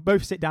like we'll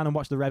both sit down and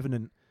watch The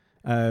Revenant.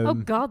 Oh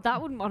God,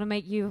 that wouldn't want to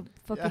make you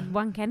fucking Yeah.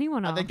 wank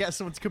anyone off. And then get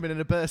someone to come in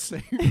a burst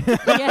suit.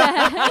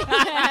 Yeah.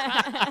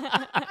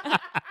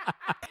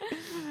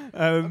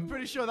 I'm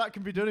pretty sure that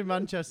can be done in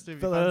Manchester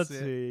if you fancy it.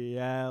 Bloody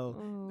hell.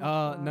 Oh,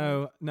 Oh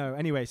God. no.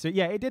 Anyway, so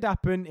yeah, it did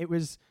happen. It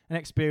was an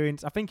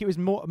experience. I think it was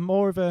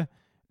more of a.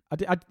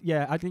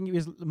 I think it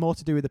was more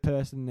to do with the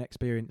person and the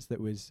experience that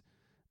was.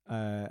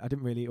 I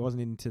didn't really. It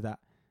wasn't into that.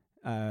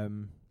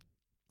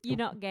 You're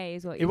not gay,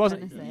 is what It you're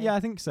wasn't. trying to say. Yeah, I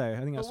think so.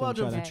 I think But that's well what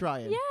I'm done trying for to.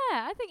 trying. Yeah,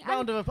 I think.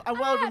 Round of I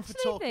well done for actually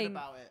talking think-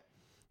 about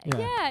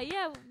it.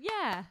 Yeah.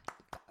 Yeah.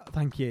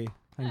 Thank you.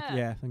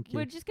 Thank you.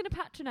 We're just gonna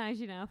patronise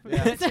you now. From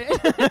Yeah. this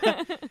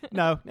bit.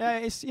 No,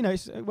 it's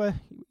it's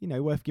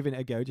worth giving it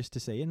a go just to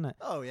see, isn't it?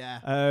 Oh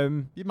yeah.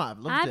 You might have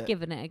loved I've it.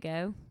 given it a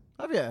go.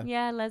 Have you?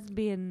 Yeah,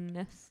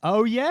 lesbianness.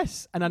 Oh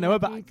yes, and I know Yeah,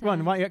 about. few Go on,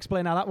 times. why don't you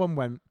explain how that one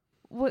went?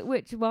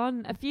 Which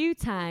one? A few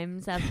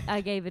times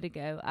I gave it a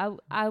go.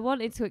 I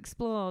wanted to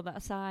explore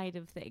that side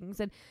of things.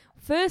 And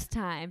first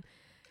time,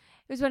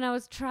 it was when I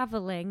was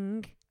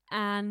travelling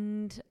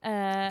and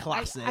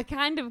Classic. I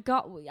kind of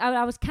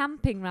I was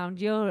camping around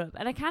Europe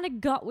and I kind of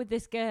got with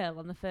this girl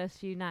on the first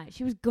few nights.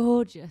 She was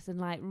gorgeous and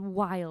like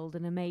wild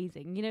and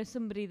amazing. You know,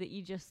 somebody that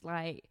you just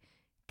like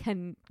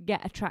can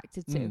get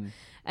attracted to. Mm.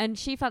 And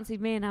she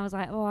fancied me, and I was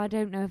like, oh, I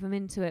don't know if I'm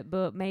into it,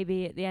 but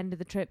maybe at the end of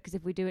the trip, because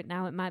if we do it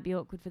now, it might be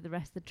awkward for the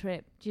rest of the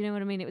trip. Do you know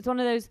what I mean? It was one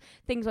of those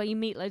things where you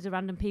meet loads of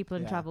random people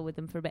and Yeah. travel with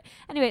them for a bit.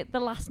 Anyway, the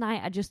last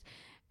night,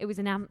 it was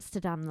in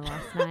Amsterdam the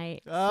last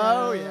night.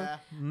 Oh, So, yeah.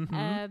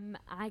 Mhm.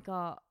 I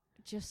got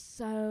just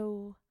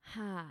so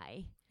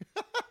high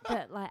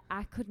that like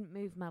I couldn't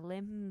move my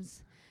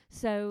limbs.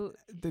 So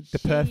the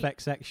she-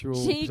 perfect sexual.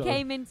 she sort of-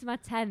 came into my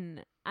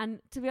tent, and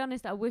to be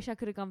honest, I wish I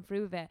could have gone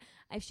through with it.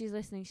 If she's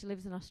listening, she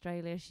lives in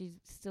Australia. She's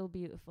still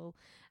beautiful.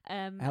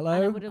 And I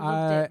Hello, would have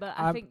loved it, but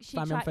I I've think she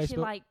found me on tried. She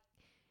Facebook.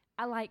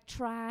 I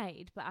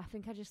tried, but I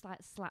think I just like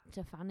slapped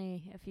her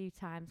fanny a few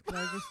times because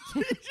I was just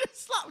You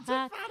just slapped Uh,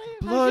 a fanny.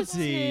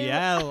 Bloody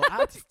hell!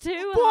 it's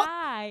too What?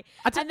 high.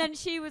 I d- And then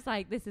she was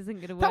like, "This isn't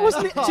gonna work." That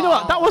wasn't. Do you know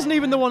what? That wasn't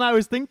even the one I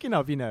was thinking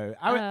of. You know,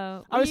 I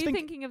Were was you think-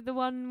 thinking of the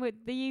one with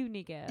the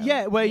uni girl?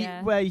 yeah, where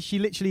yeah. where she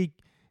literally,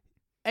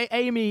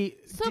 Amy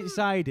Some-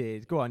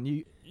 decided. Go on,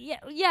 you.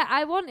 Yeah,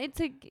 I wanted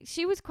to.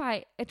 She was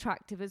quite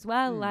attractive as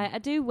well. Like I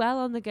do well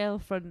on the girl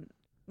front,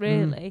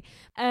 really.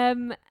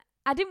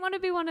 I didn't want to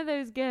be one of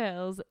those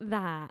girls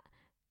that,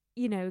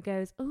 you know,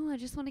 goes, oh, I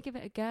just want to give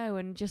it a go,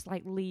 and just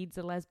like leads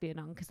a lesbian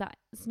on, because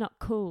that's not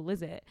cool,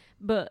 is it?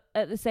 But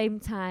at the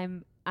same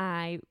time,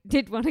 I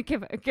did want to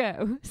give it a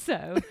go,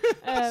 so.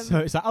 So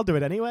it's like I'll do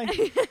it anyway.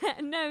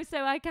 No,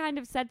 so I kind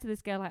of said to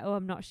this girl, like, oh,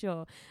 I'm not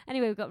sure.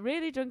 Anyway, we got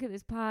really drunk at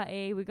this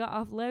party. We got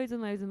off loads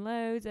and loads and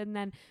loads.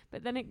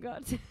 But then it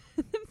got to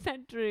the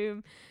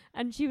bedroom,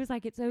 and she was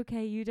like, it's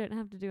okay. You don't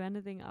have to do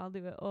anything. I'll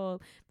do it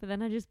all. But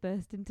then I just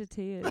burst into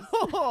tears.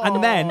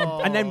 and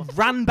then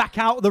ran back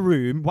out of the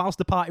room whilst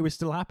the party was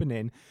still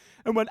happening,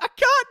 and went, I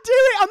can't do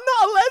it. I'm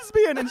not a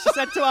lesbian. And she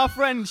said to our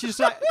friend, she just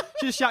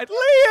shouted,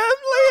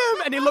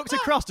 Liam, and he looked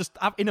across just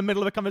in the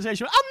middle of a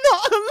conversation. I'm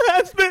not a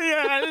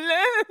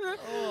lesbian.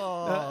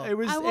 Oh. It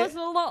was. I was a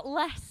lot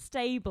less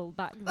stable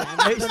back then.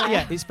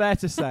 It's fair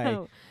to say.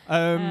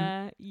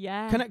 So,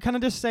 yeah. Can I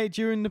just say,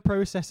 during the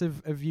process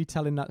of you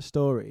telling that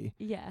story,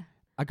 Yeah.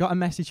 I got a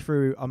message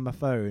through on my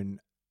phone,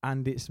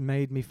 and it's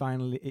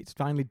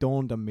finally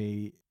dawned on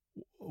me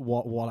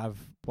what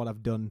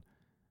I've done.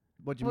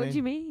 What do you What mean? do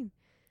you mean?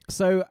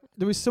 So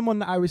there was someone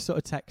that I was sort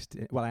of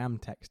texting. Well, I am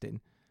texting.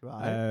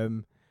 Right.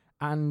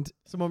 And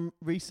Someone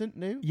recent,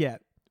 new? yeah,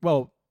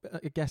 well,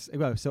 I guess,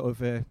 sort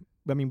of.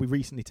 I mean, we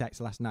recently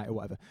texted last night or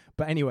whatever.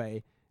 But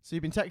anyway, So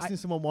you've been texting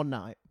someone one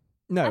night?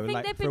 no, I think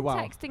like they've for a been while.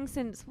 texting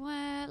since,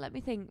 let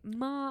me think,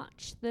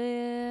 March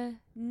the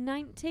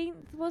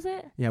 19th, was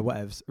it? Yeah,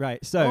 whatevs. Right.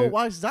 Oh, So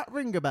why does that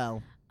ring a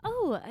bell?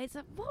 Oh,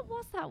 what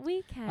was that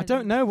weekend? I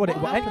don't know what it.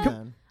 What What,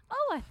 happened?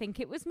 Oh, I think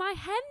it was my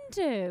hen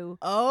do.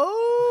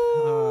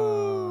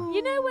 Oh.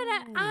 You know, when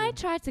I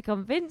tried to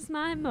convince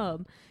my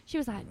mum, she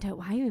was like,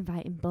 why are you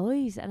inviting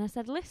boys? And I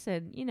said,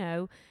 listen, you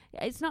know,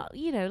 it's not,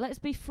 you know, let's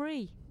be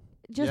free.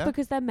 Just Yeah.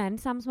 because they're men,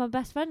 Sam's my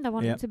best friend. I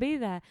want Yeah. him to be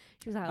there.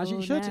 She was like, as oh,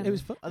 you should. no. It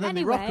was fun. And then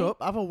they rock Anyway.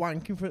 up, have a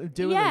wank in front of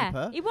Dua Yeah,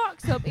 Lipa. he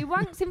walks up, he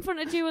wanks in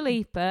front of Dua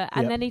Lipa,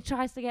 and Yep. then he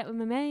tries to get with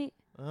my mate.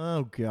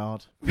 Oh,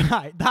 God.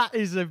 Right, that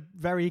is a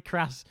very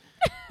crass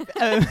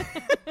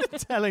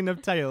telling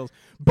of tales.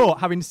 But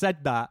having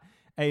said that,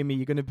 Amy,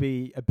 you're going to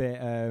be a bit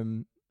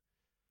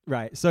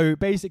right. So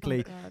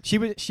basically, Oh,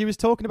 God. she was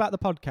talking about the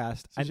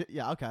podcast, So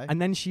yeah, okay.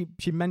 and then she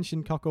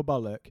mentioned cock or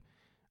bollock,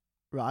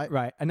 right.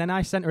 right? And then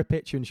I sent her a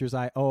picture, and she was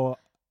like, "Oh,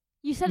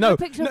 You sent no, me a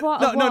picture of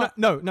what?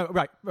 no,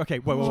 right, okay,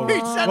 whoa, You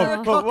sent her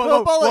a cock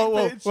or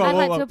bollock picture. I'd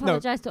like to no.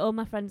 apologise to all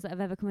my friends that have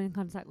ever come in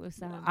contact with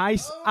Sam. I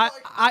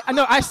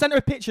sent her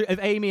a picture of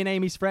Amy and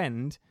Amy's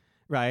friend,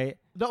 right?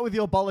 Not with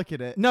your bollock in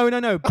it. No,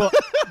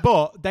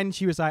 but then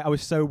she was like, I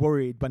was so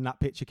worried when that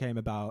picture came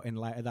about in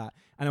light of that,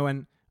 and I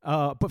went,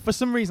 but for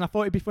some reason I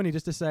thought it'd be funny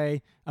just to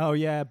say, oh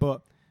yeah,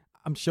 but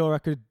I'm sure I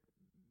could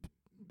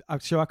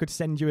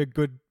send you a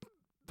good.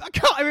 I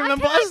can't even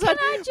remember what I said,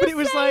 Can I just but it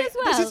was say like as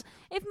well, this is.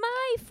 if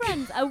my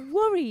friends are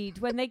worried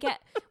when it comes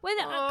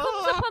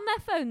up on their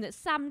phone that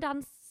Sam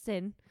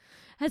Danson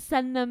has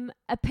sent them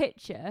a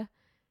picture,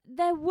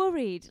 they're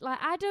worried. Like,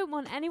 I don't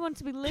want anyone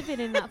to be living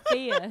in that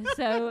fear.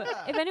 So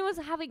if anyone's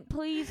having,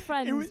 please,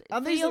 friends,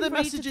 And these feel are the free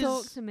messages. to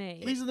talk to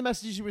me. These are the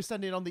messages you were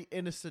sending on the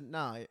innocent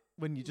night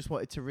when you just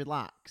wanted to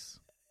relax.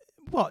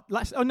 What?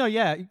 Oh no,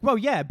 yeah. Well,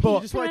 yeah, You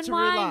but just Pizza wanted and to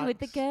wine relax. with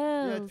the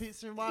Yeah, girls.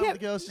 pizza and wine Yeah. with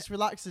the girls, just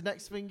relax. The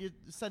next thing you're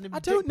sending. I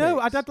don't know.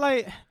 I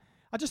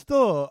just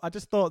thought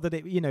that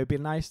it, it'd be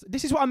nice.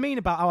 This is what I mean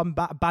about how I'm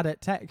bad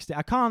at texting.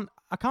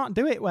 I can't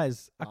do it,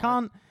 Wes. I Right.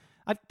 can't.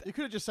 You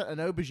could have just sent an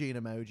aubergine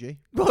emoji.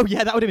 Well,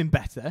 yeah, that would have been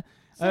better.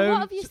 So what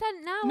have you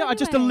sent now? No, I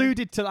just anyway?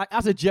 alluded to, like,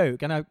 as a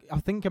joke, and I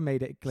think I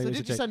made it clear So as a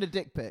did you joke. send a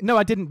dick pic? No,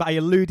 I didn't, but I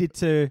alluded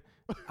to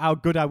how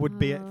good I would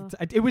be Oh.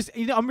 at. It was,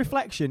 on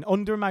reflection,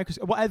 under a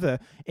microscope, whatever.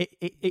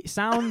 It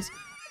sounds,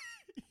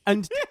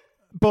 and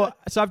but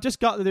so I've just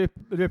got the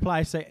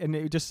reply say, and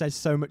it just says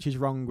so much is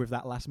wrong with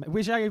that last,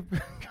 which I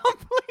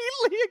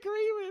completely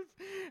agree with.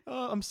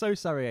 Oh, I'm so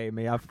sorry,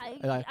 Amy. I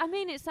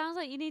mean, it sounds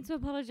like you need to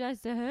apologise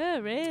to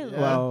her, really. Yeah.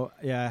 Well,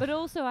 yeah. But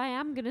also, I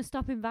am going to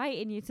stop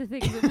inviting you to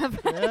things with my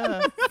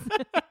friends.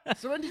 Yeah.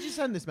 So when did you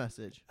send this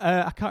message?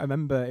 I can't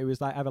remember. It was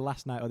like either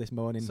last night or this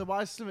morning. So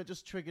why is something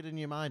just triggered in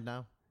your mind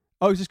now?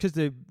 Oh, it was just because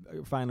they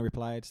finally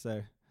replied.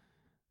 So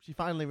She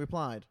finally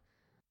replied.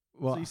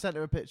 what? So you sent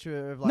her a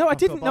picture of like. No, I cock or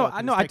didn't. No, bollock, I-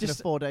 and no, it's I taken her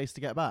just- 4 days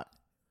to get back.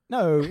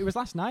 No, it was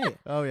last night.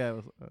 Oh yeah.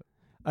 It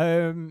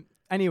was,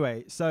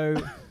 Anyway, so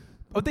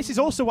this is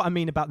also what I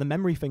mean about the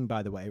memory thing,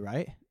 by the way,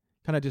 right?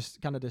 Can I just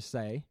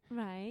say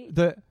Right.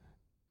 that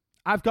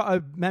I've got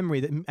a memory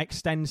that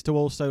extends to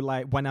also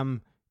like when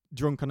I'm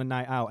drunk on a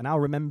night out, and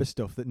I'll remember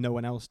stuff that no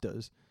one else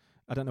does.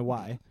 I don't know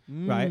why.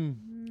 Right.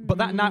 But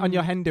that night on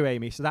your Hindu,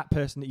 Amy, so that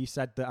person that you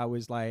said that I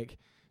was like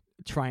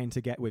trying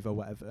to get with or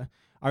whatever,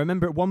 I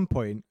remember at one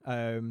point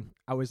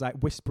I was like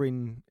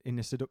whispering in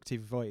a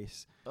seductive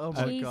voice. Oh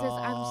my Jesus,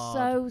 god. I'm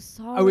so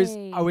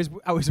sorry.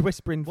 I was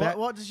whispering.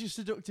 What does your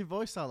seductive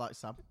voice sound like,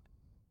 Sam?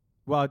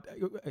 Well,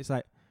 it's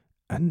like,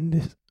 and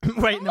this.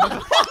 Wait, no.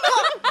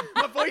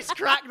 My voice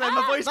cracked then.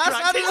 My voice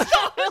cracked.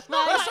 Oh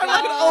my That sounds like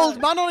an God.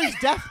 old man on his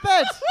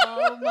deathbed.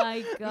 Oh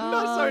my god.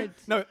 No, sorry.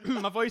 No,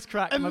 my voice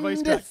cracked. My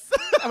voice cracked.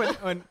 I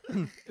went,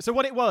 so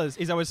what it was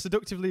is I was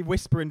seductively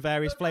whispering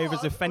various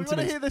flavours of We want to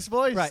Fentimans. hear this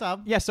voice, Right.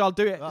 Sam. Yeah, so I'll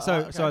do it. So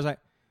okay. I was like,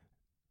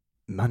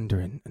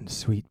 mandarin and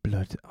sweet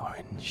blood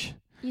orange.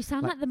 You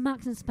sound Like- like the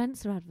Max and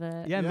Spencer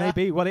advert. Yeah, Yeah.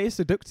 maybe. Well, it is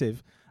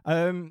seductive.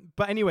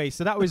 But anyway,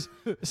 so that was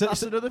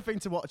That's another thing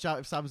to watch out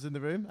if Sam's in the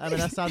room.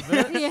 M&S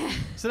advert. Yeah.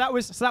 so that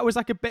was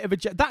like a bit of a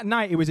joke. That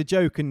night it was a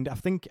joke, and I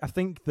think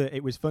that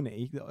it was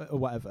funny or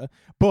whatever.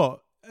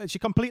 But she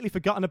completely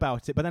forgotten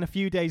about it. But then a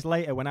few days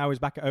later, when I was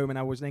back at home and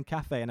I was in a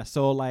cafe and I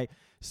saw like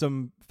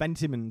some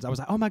Fentimans, I was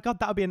like, oh my god,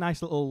 that would be a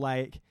nice little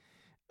like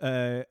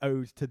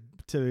ode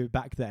to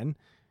back then.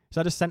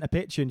 So I just sent a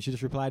picture and she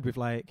just replied with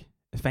like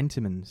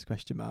Fentimans ?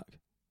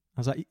 I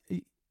was like,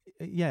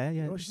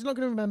 yeah. Well, she's not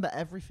going to remember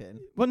everything.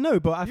 Well, no,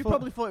 but You thought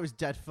probably thought it was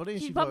dead funny.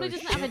 and She she probably thought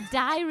it doesn't was have a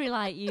diary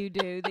like you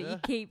do that Yeah. you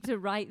keep to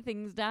write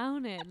things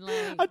down in.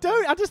 Like I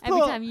don't. I just every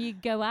thought. time you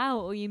go out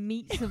or you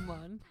meet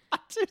someone.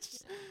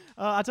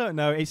 I don't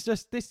know. It's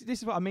just this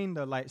is what I mean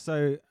though. Like,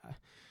 so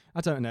I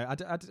don't know. I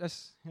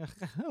just.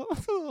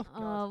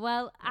 Oh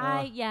well,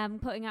 I'm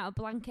putting out a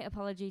blanket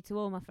apology to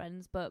all my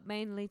friends, but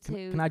mainly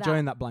to Can I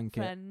join that blanket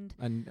friend.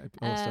 and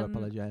also Um,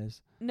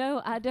 apologise?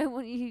 No, I don't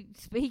want you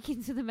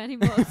speaking to them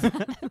anymore.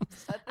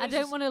 I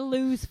don't want to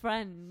lose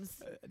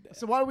friends.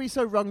 So why are we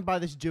so wronged by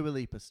this Dua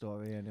Lipa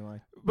story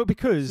anyway? But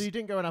because So you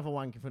didn't go and have a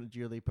wank in front of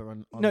Dua Lipa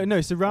on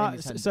no. So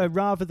Amy's Henry. so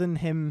rather than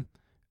him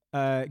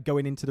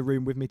going into the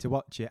room with me to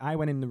watch it, I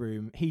went in the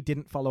room. He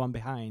didn't follow on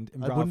behind.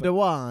 And I wonder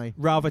why.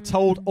 rather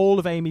told all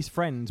of Amy's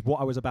friends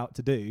what I was about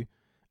to do,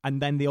 and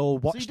then they all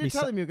So watched you me. did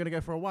tell him you were going to go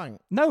for a wank,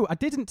 No, I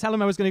didn't tell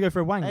him I was going to go for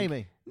a wank.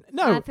 Amy.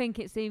 No, I think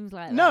it seems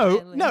like that. no,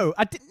 really. no,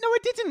 I didn't. No, I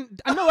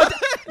didn't. No, I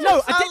didn't.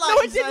 No, I sound didn't. like No,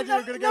 I you said didn't.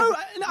 you were No,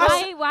 gonna no, go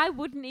I- Why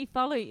wouldn't he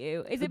follow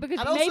you? Is it because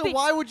And also, maybe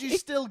why would you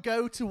still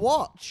go to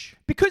watch?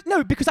 because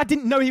I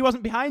didn't know he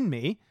wasn't behind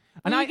me,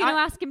 and were you going to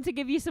I ask him to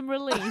give you some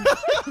relief?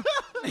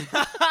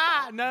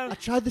 no. I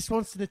tried this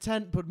once in a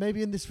tent, but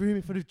maybe in this room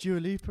in front of Dua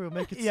Lipa will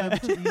make it Yeah.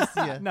 so much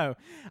easier. No,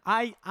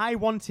 I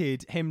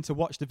wanted him to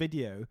watch the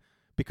video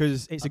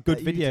because it's I a good bet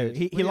you video. did.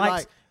 He Were you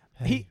likes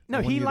like, he I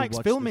want he you to likes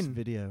watch this filming.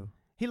 video.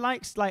 He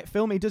likes like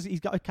filming. He's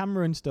got a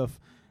camera and stuff,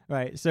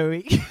 right? So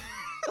he.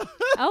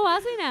 Oh,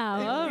 has he now?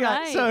 Oh, Yeah,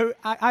 right. so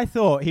I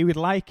thought he would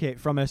like it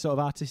from a sort of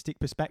artistic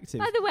perspective.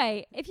 By the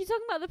way, if you're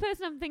talking about the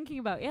person I'm thinking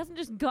about, he hasn't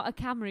just got a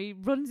camera, he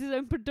runs his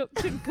own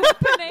production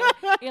company.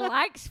 He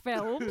likes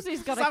films,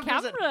 he's got Sam a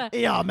doesn't- camera.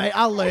 Yeah, mate,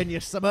 I'll learn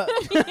you something.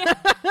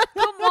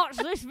 Come watch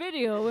this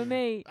video with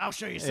me. I'll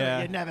show you something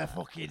Yeah. you've never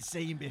fucking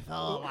seen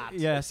before, lad.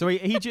 Yeah, so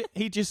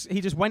he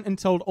just went and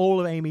told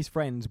all of Amy's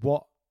friends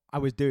what I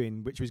was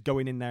doing, which was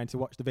going in there and to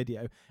watch the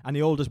video, and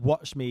they all just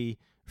watched me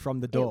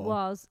from the door. It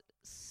was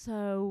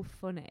so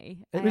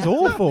funny. It I was have to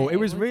awful. admit, It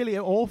was really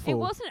awful. It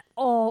wasn't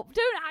awful.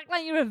 Don't act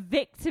like you're a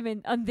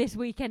victim on this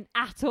weekend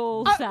at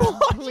all, Sam.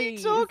 What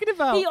please. are you talking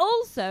about? He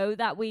also,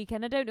 that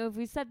weekend, I don't know if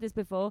we said this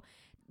before,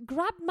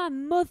 grabbed my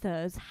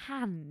mother's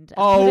hand and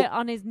Oh. put it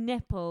on his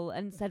nipple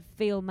and said,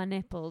 feel my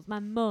nipples. My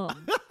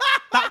mum.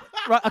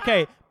 Right,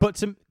 okay, but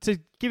to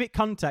give it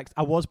context,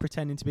 I was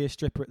pretending to be a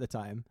stripper at the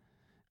time.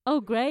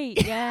 Oh,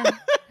 great. Yeah.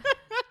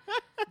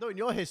 Knowing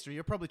your history,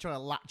 you're probably trying to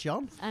latch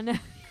on. I know.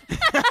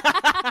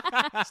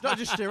 It's not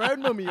just your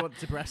own mum you want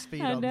to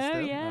breastfeed I on know,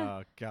 still. yeah.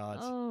 Oh God.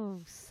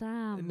 Oh,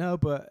 Sam. No,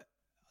 but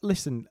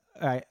listen,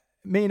 all right,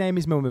 me and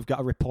Amy's mum have got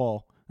a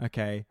rapport.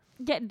 Okay.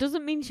 Yeah, it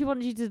doesn't mean she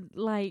wants you to,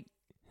 like,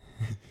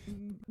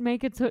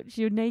 make her touch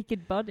your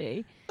naked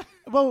body.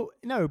 Well,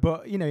 no,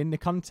 but in the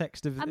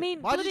context of, I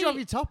mean, Why did you have bloody-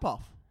 your top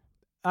off?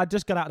 I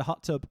just got out of the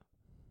hot tub.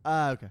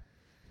 Okay.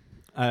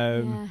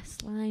 yeah,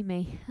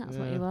 slimy. That's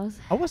what Yeah. he was.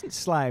 I wasn't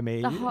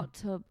slimy. The hot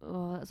tub.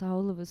 Oh, that's a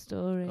whole other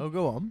story. Oh,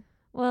 go on.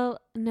 Well,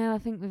 no, I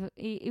think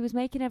he was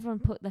making everyone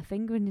put their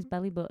finger in his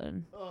belly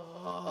button.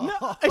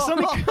 No, it's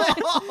only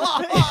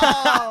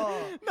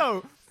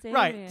no.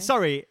 Right, Serious.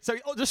 sorry. So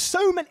there's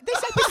so many.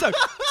 This episode.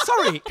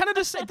 Sorry, can I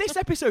just say this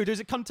episode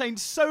has contained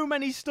so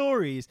many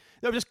stories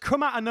that have just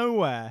come out of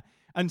nowhere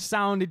and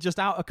sounded just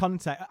out of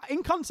context.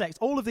 In context,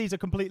 all of these are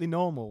completely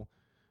normal.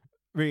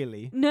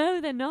 really.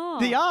 No, they're not.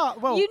 They are.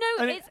 Well, you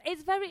know, and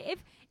it's very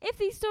if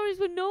these stories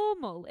were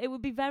normal, it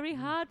would be very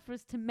hard for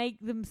us to make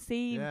them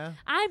seem. Yeah.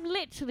 I'm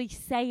literally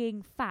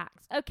saying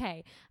facts.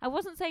 Okay, I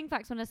wasn't saying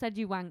facts when I said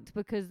you wanked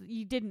because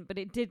you didn't, but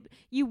it did.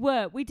 You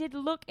were. We did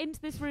look into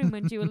this room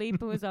when Dua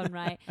Lipa was on,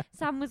 right?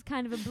 Sam was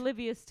kind of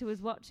oblivious to us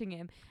watching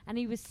him, and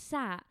he was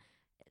sat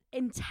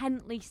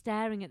intently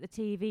staring at the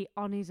TV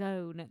on his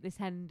own at this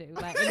hen do,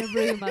 like in a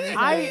room on his own.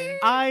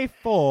 I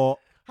thought.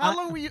 How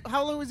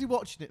long was he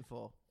watching it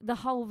for? The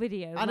whole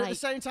video. And like, at the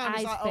same time,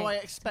 he's eyes like, "Oh, I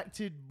fixed.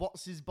 expected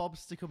what's his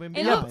bobs to come in."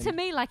 It behind. looked to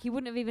me like he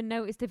wouldn't have even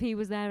noticed if he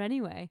was there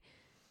anyway.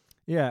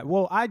 Yeah.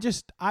 Well, I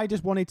just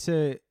wanted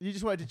to. You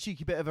just wanted a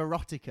cheeky bit of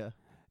erotica.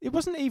 It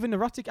wasn't even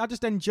erotic. I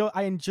just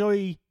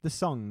enjoy the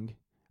song,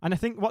 and I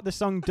think what the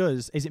song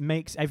does is it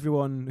makes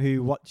everyone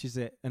who watches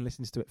it and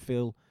listens to it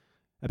feel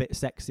a bit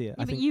sexier. Yeah,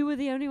 I but think. you were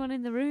the only one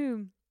in the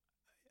room.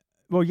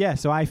 Well, yeah.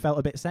 So I felt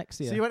a bit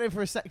sexier. So you went in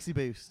for a sexy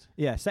boost.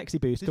 Yeah, sexy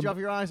boost. Did you have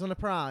your eyes on a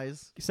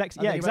prize? Sexy.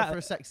 And Yeah, then you went exactly. for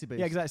a sexy boost.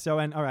 Yeah, exactly. So I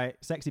went, all right,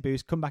 sexy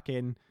boost, come back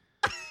in.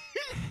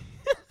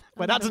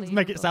 Well, that doesn't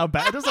make it sound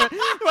better, does it?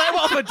 Wait,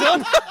 what have I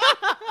done?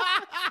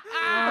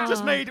 I've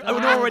just made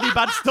an already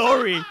bad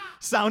story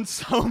sound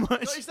so much.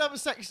 Got yourself a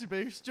sexy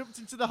boost, jumped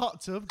into the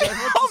hot tub.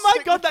 Oh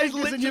my god, that is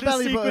fingers in literally your the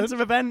belly sequence button.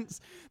 of events.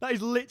 That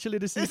is literally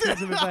the Is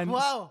sequence it? of events.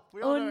 Wow.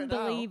 We all know it now.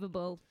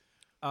 Unbelievable.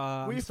 Were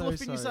I'm you so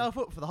fluffing sorry. yourself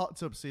up for the hot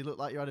tub so you looked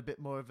like you had a bit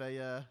more of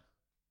a...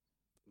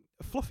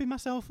 Fluffing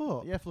myself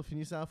up? yeah, fluffing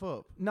yourself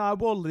up. No, I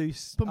wore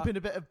loose. Pumping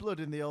a bit of blood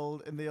in the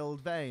old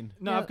vein.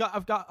 No, No.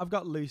 I've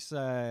got loose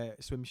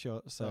swim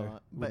shorts. So, Alright.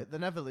 But they're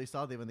never loose,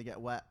 are they, when they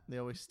get wet? They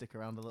always stick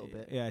around a little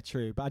bit. yeah,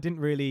 true. But I didn't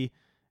really,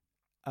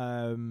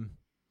 I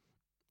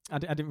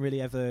didn't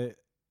really ever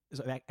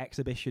sort of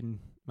exhibition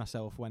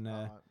myself when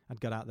Alright.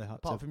 I'd got out the hot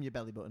Apart tub. from your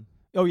belly button.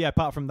 Oh yeah,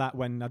 apart from that,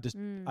 when I just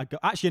Mm. I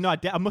got actually no,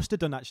 I must have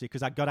done actually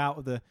because I got out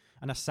of the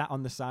and I sat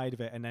on the side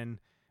of it and then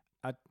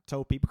I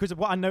told people because of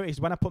what I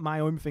noticed when I put my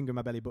own finger in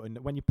my belly button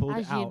when you pulled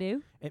As it you out,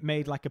 do. it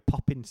made like a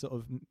popping sort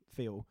of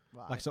feel,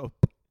 Right. like sort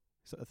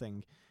of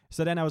thing.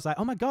 So then I was like,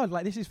 oh my god,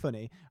 like this is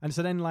funny. And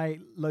so then like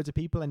loads of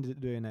people ended up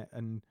doing it,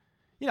 and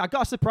you know I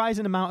got a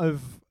surprising amount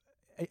of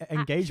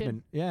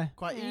engagement. Yeah,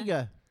 Quite Yeah.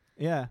 eager.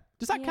 yeah.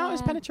 Does that count as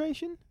Yeah.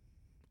 penetration?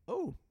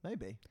 Oh,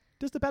 maybe.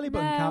 Does the belly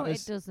button No, count it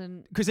as?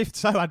 doesn't. Because if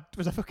so, I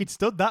fucking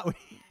stood that way.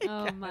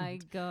 Oh my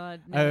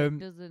god, no, Um, it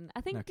doesn't.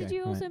 I think did okay,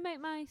 you also right. make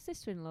my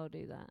sister-in-law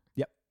do that?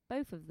 Yep.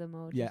 Both of them,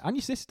 or Yeah, just- and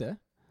your sister.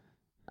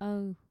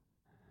 Oh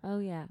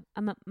yeah.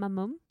 And my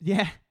mum.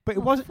 Yeah, but it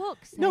Oh, wasn't.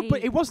 fuck's No, but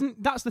sake. it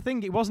wasn't. That's the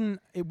thing. It wasn't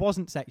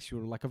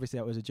sexual. Like obviously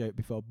that was a joke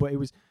before, but it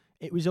was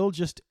all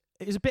just.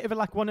 It was a bit of a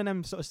like one of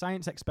them sort of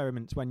science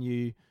experiments when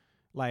you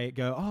like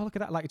go, oh look at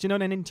that, like do you know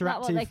an Is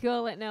that what they interactive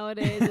call it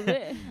nowadays? Is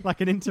it?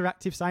 like an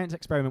interactive science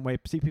experiment where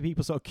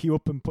people sort of queue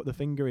up and put the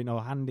finger in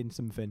or hand in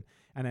something,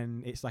 and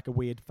then it's like a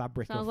weird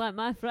fabric. Sounds of, like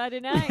my Friday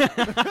night.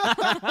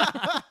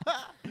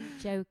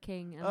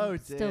 Joking. I'm Oh,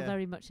 still dear.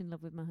 very much in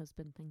love with my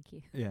husband. Thank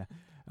you. yeah.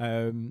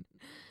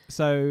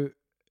 So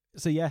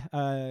yeah.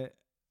 Are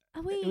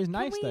we? It was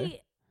nice, though.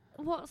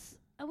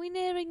 Are we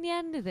nearing the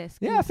end of this?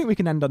 Yeah, I think we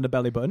can end on the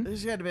belly button.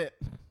 It's getting a bit...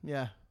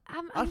 Yeah.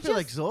 I'm I feel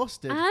just-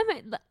 exhausted.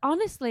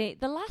 Honestly,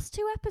 the last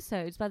two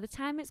episodes, by the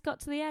time it's got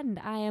to the end,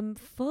 I am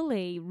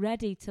fully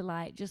ready to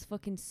like just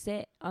fucking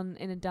sit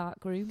in a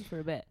dark room for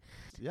a bit.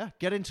 Yeah.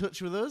 Get in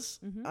touch with us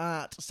Mhm.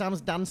 at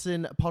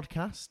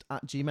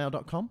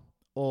samsdancingpodcast@gmail.com,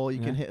 or you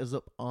can Yeah. hit us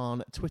up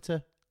on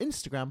Twitter,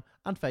 Instagram,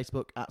 and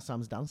Facebook at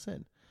Sam's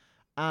Dancing.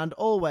 And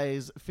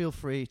always feel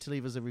free to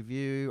leave us a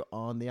review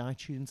on the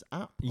iTunes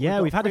app.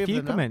 Yeah, we've had got a 3 few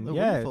of them come now. in. They're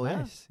Yeah, wonderful,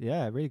 nice.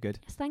 Yeah, really good.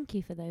 Yes, thank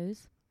you for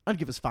those. And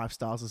give us 5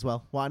 stars as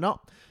well. Why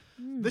not?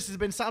 Mm. This has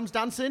been Sam's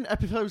Dancing,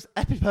 episode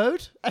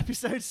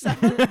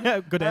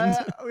 7. Good end.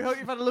 We hope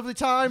you've had a lovely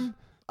time.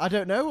 I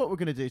don't know what we're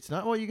going to do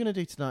tonight. What are you going to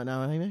do tonight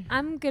now, Amy?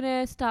 I'm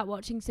gonna start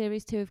watching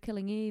series 2 of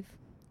Killing Eve.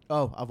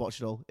 Oh, I've watched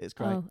it all. It's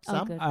great. Oh,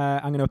 Sam? good.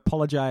 I'm going to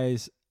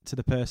apologise to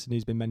the person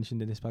who's been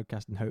mentioned in this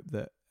podcast and hope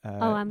that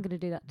I'm gonna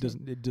do that too.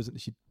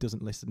 she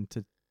doesn't listen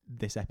to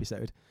this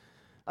episode.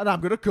 And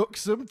I'm going to cook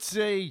some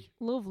tea.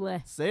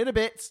 Lovely. See you in a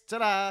bit.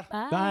 Ta-da.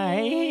 Bye.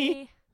 Bye.